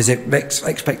 there's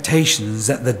expectations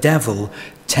that the devil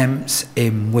tempts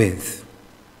him with.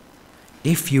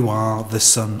 If you are the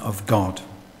Son of God,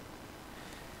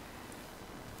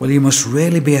 well, you must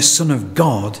really be a son of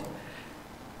God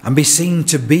and be seen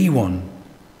to be one.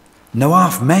 No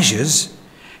half measures.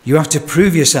 You have to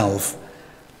prove yourself,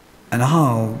 and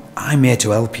I'm here to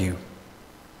help you.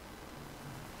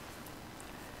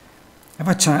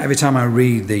 Every time I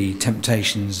read the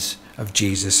temptations of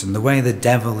Jesus and the way the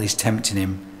devil is tempting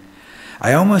him,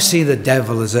 I almost see the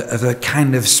devil as a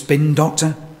kind of spin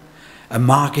doctor, a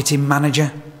marketing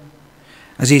manager,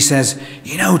 as he says,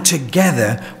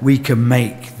 together we can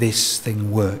make this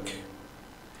thing work.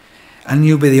 And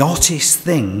you'll be the hottest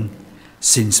thing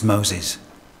since Moses.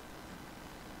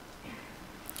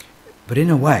 But in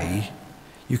a way,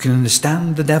 you can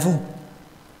understand the devil.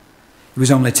 He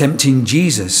was only tempting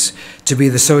Jesus to be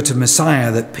the sort of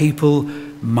Messiah that people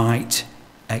might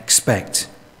expect.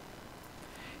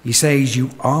 He says,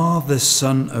 you are the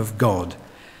Son of God,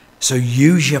 so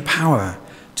use your power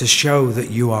to show that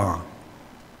you are.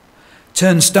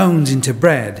 Turn stones into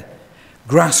bread,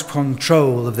 grasp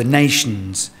control of the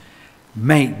nations,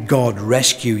 make God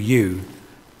rescue you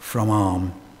from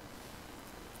harm.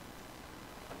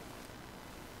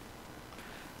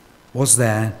 Was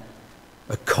there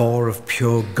a core of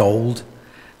pure gold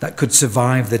that could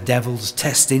survive the devil's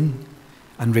testing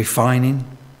and refining?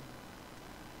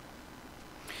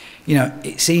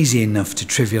 It's easy enough to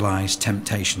trivialize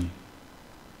temptation.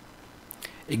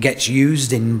 It gets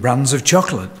used in brands of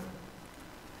chocolate.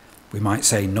 We might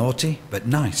say naughty, but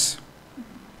nice.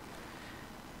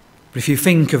 But if you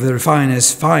think of the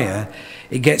refiner's fire,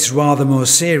 it gets rather more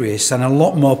serious and a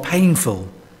lot more painful.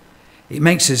 It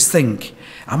makes us think,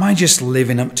 am I just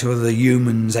living up to other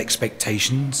humans'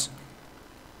 expectations?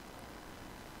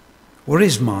 Or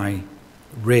is my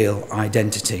real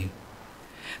identity.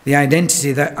 The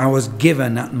identity that I was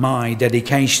given at my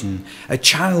dedication, a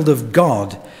child of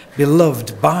God,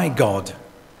 beloved by God.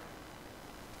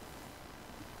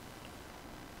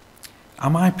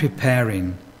 Am I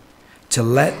preparing to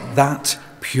let that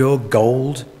pure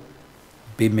gold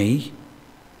be me?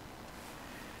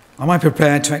 Am I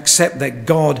prepared to accept that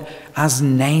God has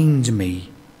named me?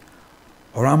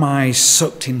 Or am I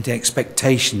sucked into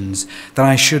expectations that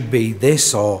I should be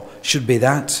this or should be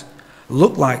that,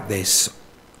 look like this,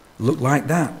 look like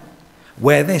that,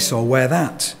 wear this or wear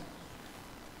that?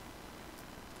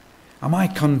 Am I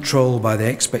controlled by the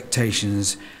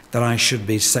expectations that I should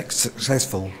be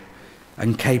successful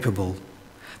and capable,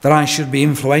 that I should be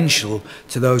influential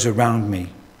to those around me,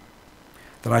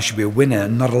 that I should be a winner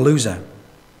and not a loser?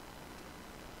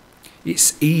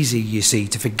 It's easy, you see,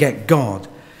 to forget God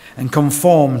and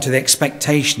conform to the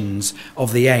expectations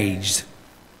of the aged.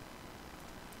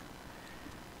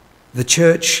 The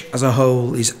church as a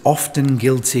whole is often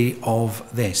guilty of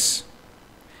this.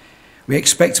 We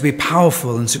expect to be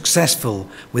powerful and successful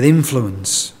with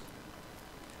influence.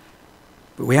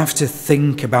 But we have to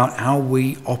think about how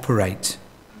we operate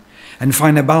and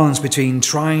find a balance between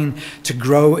trying to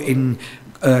grow in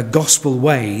gospel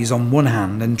ways on one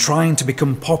hand and trying to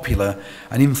become popular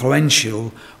and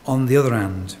influential on the other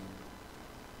hand.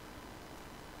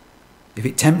 If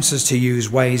it tempts us to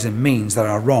use ways and means that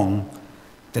are wrong,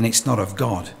 then it's not of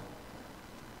God.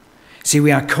 See,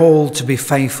 we are called to be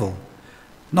faithful,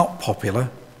 not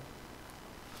popular.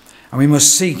 And we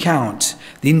must seek out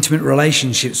the intimate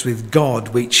relationships with God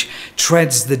which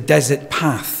treads the desert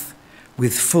path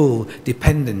with full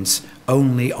dependence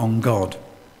only on God.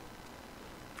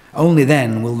 Only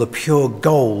then will the pure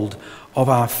gold of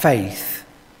our faith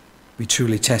be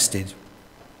truly tested.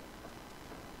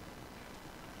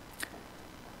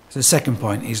 So the second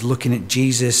point is looking at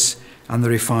Jesus and the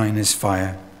refiner's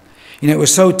fire. You know, it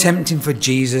was so tempting for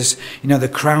Jesus, the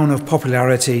crown of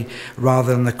popularity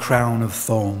rather than the crown of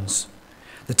thorns.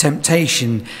 The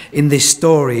temptation in this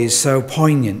story is so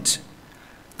poignant.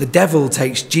 The devil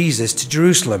takes Jesus to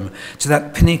Jerusalem, to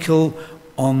that pinnacle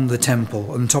on the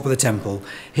temple, on top of the temple.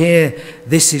 Here,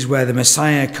 this is where the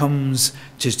Messiah comes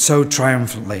to so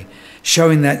triumphantly,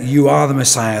 showing that you are the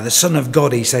Messiah, the Son of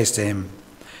God, he says to him.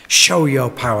 Show your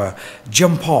power,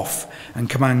 jump off and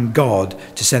command God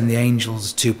to send the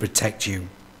angels to protect you.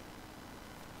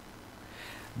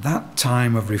 That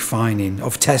time of refining,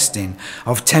 of testing,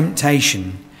 of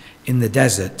temptation in the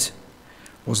desert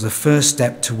was the first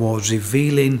step towards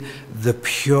revealing the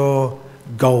pure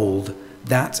gold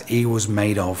that he was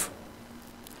made of.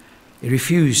 He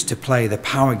refused to play the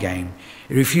power game.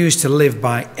 He refused to live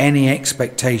by any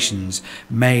expectations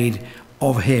made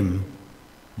of him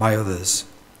by others.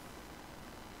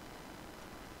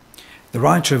 The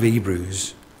writer of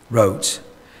Hebrews wrote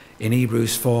in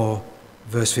Hebrews 4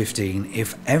 verse 15,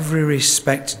 "If every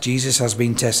respect Jesus has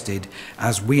been tested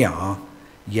as we are,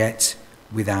 yet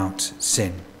without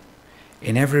sin."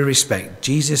 In every respect,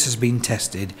 Jesus has been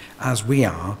tested as we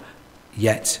are,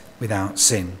 yet without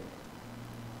sin.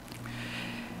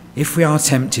 If we are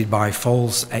tempted by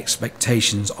false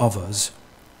expectations of us,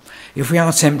 if we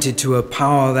are tempted to a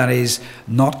power that is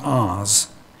not ours,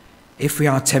 if we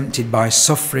are tempted by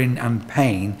suffering and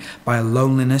pain, by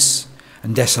loneliness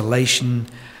and desolation,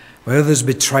 by others'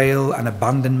 betrayal and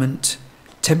abandonment,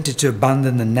 tempted to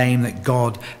abandon the name that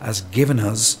God has given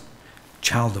us,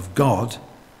 child of God,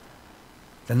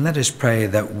 then let us pray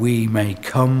that we may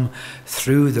come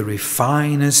through the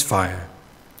refiner's fire,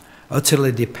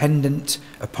 utterly dependent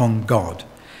upon God,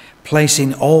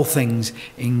 placing all things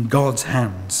in God's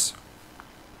hands.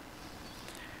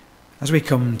 As we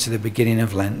come to the beginning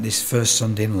of Lent, this first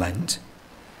Sunday in Lent,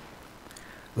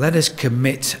 let us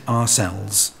commit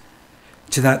ourselves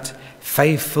to that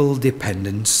faithful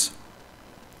dependence.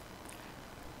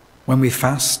 When we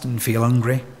fast and feel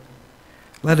hungry,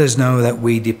 let us know that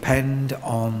we depend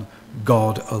on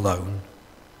God alone.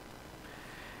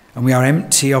 And we are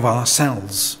empty of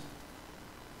ourselves.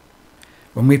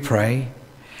 When we pray,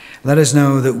 let us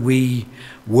know that we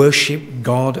worship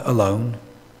God alone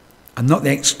and not the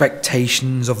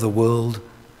expectations of the world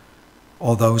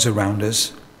or those around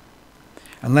us.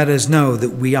 And let us know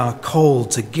that we are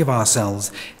called to give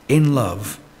ourselves in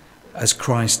love as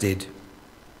Christ did.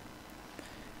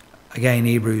 Again,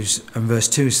 Hebrews and verse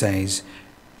 2 says,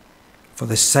 "For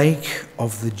the sake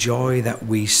of the joy that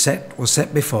was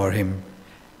set before him,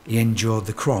 he endured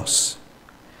the cross,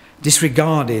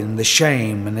 disregarding the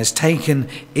shame, and has taken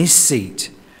his seat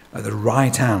at the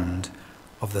right hand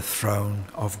of the throne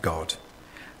of God."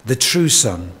 The true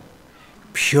Son,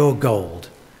 pure gold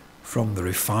from the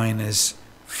refiner's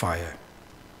fire.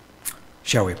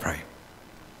 Shall we pray?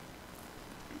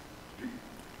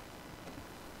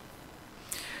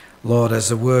 Lord, as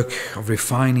the work of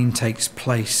refining takes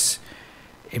place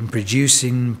in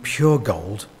producing pure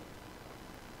gold,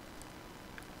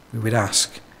 we would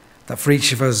ask that for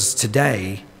each of us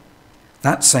today,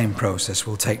 that same process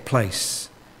will take place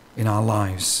in our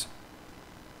lives.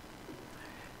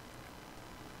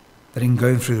 That in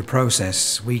going through the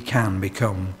process, we can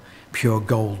become pure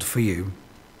gold for you.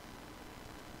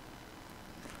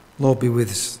 Lord, be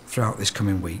with us throughout this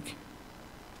coming week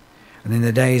and in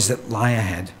the days that lie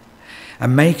ahead,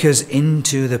 and make us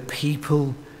into the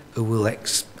people who will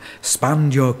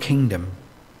expand your kingdom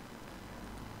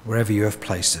wherever you have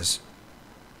placed us.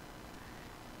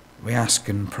 We ask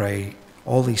and pray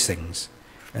all these things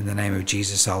in the name of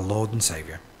Jesus, our Lord and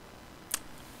Saviour.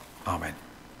 Amen.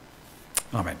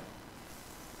 Amen.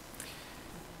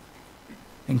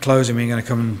 In closing, we're going to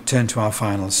come and turn to our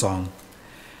final song,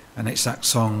 and it's that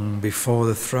song, Before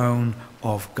the Throne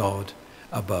of God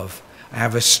Above. I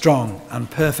have a strong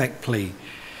and perfect plea,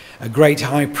 a great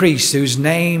high priest whose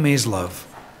name is love,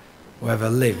 whoever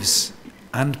lives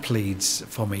and pleads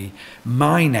for me.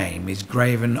 My name is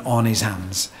graven on his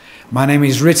hands, my name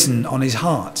is written on his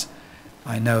heart.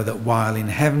 I know that while in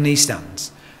heaven he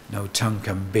stands, no tongue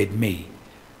can bid me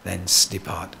thence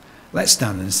depart. Let's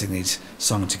stand and sing this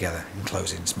song together in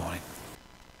closing this morning.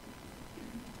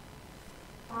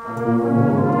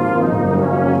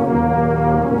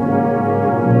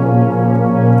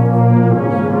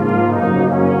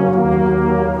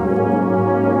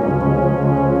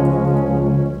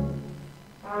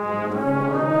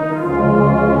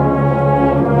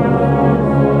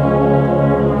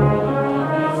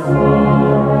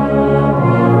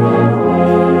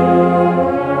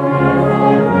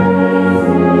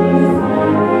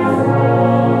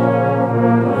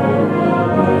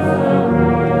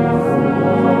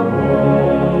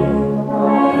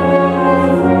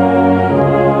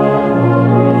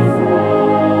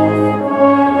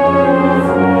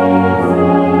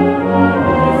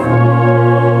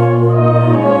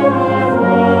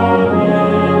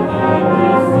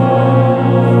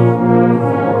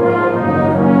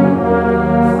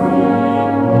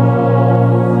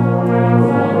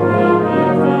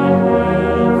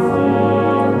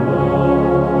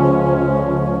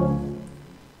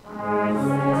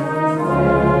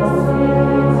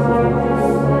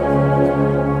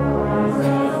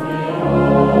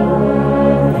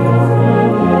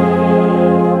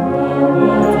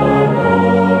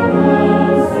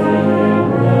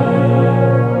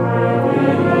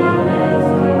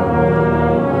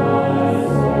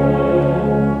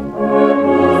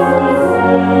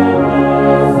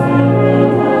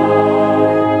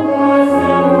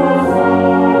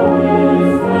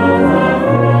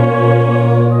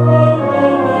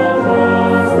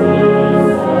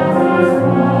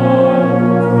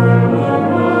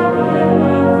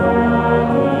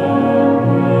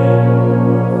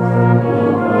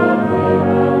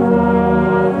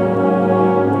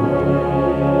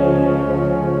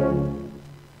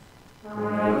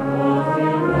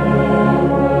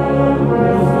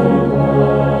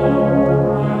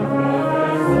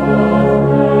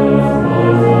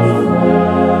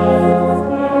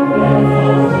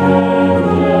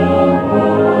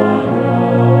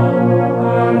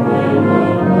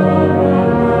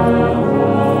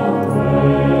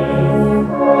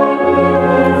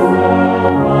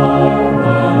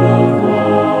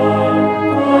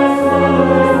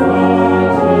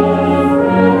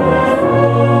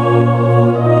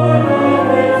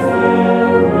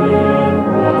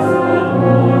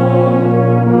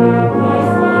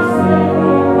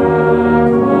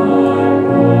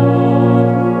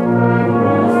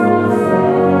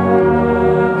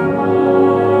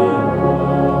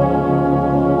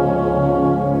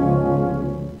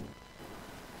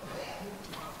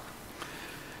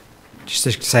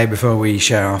 Just to say before we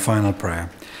share our final prayer,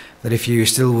 that if you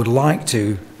still would like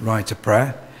to write a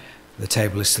prayer, the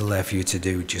table is still there for you to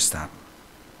do just that.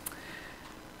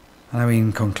 And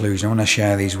in conclusion, I want to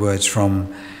share these words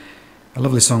from a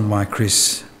lovely song by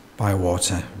Chris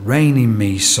Bywater. Reign in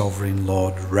me, sovereign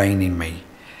Lord, reign in me.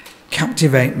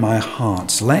 Captivate my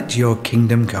heart, let your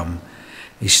kingdom come.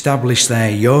 Establish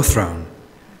there your throne.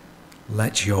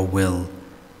 Let your will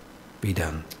be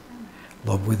done.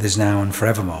 Lord, with us now and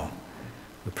forevermore.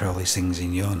 We pray all these things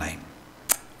in your name.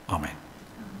 Amen.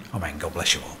 Amen. God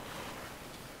bless you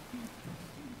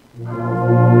all.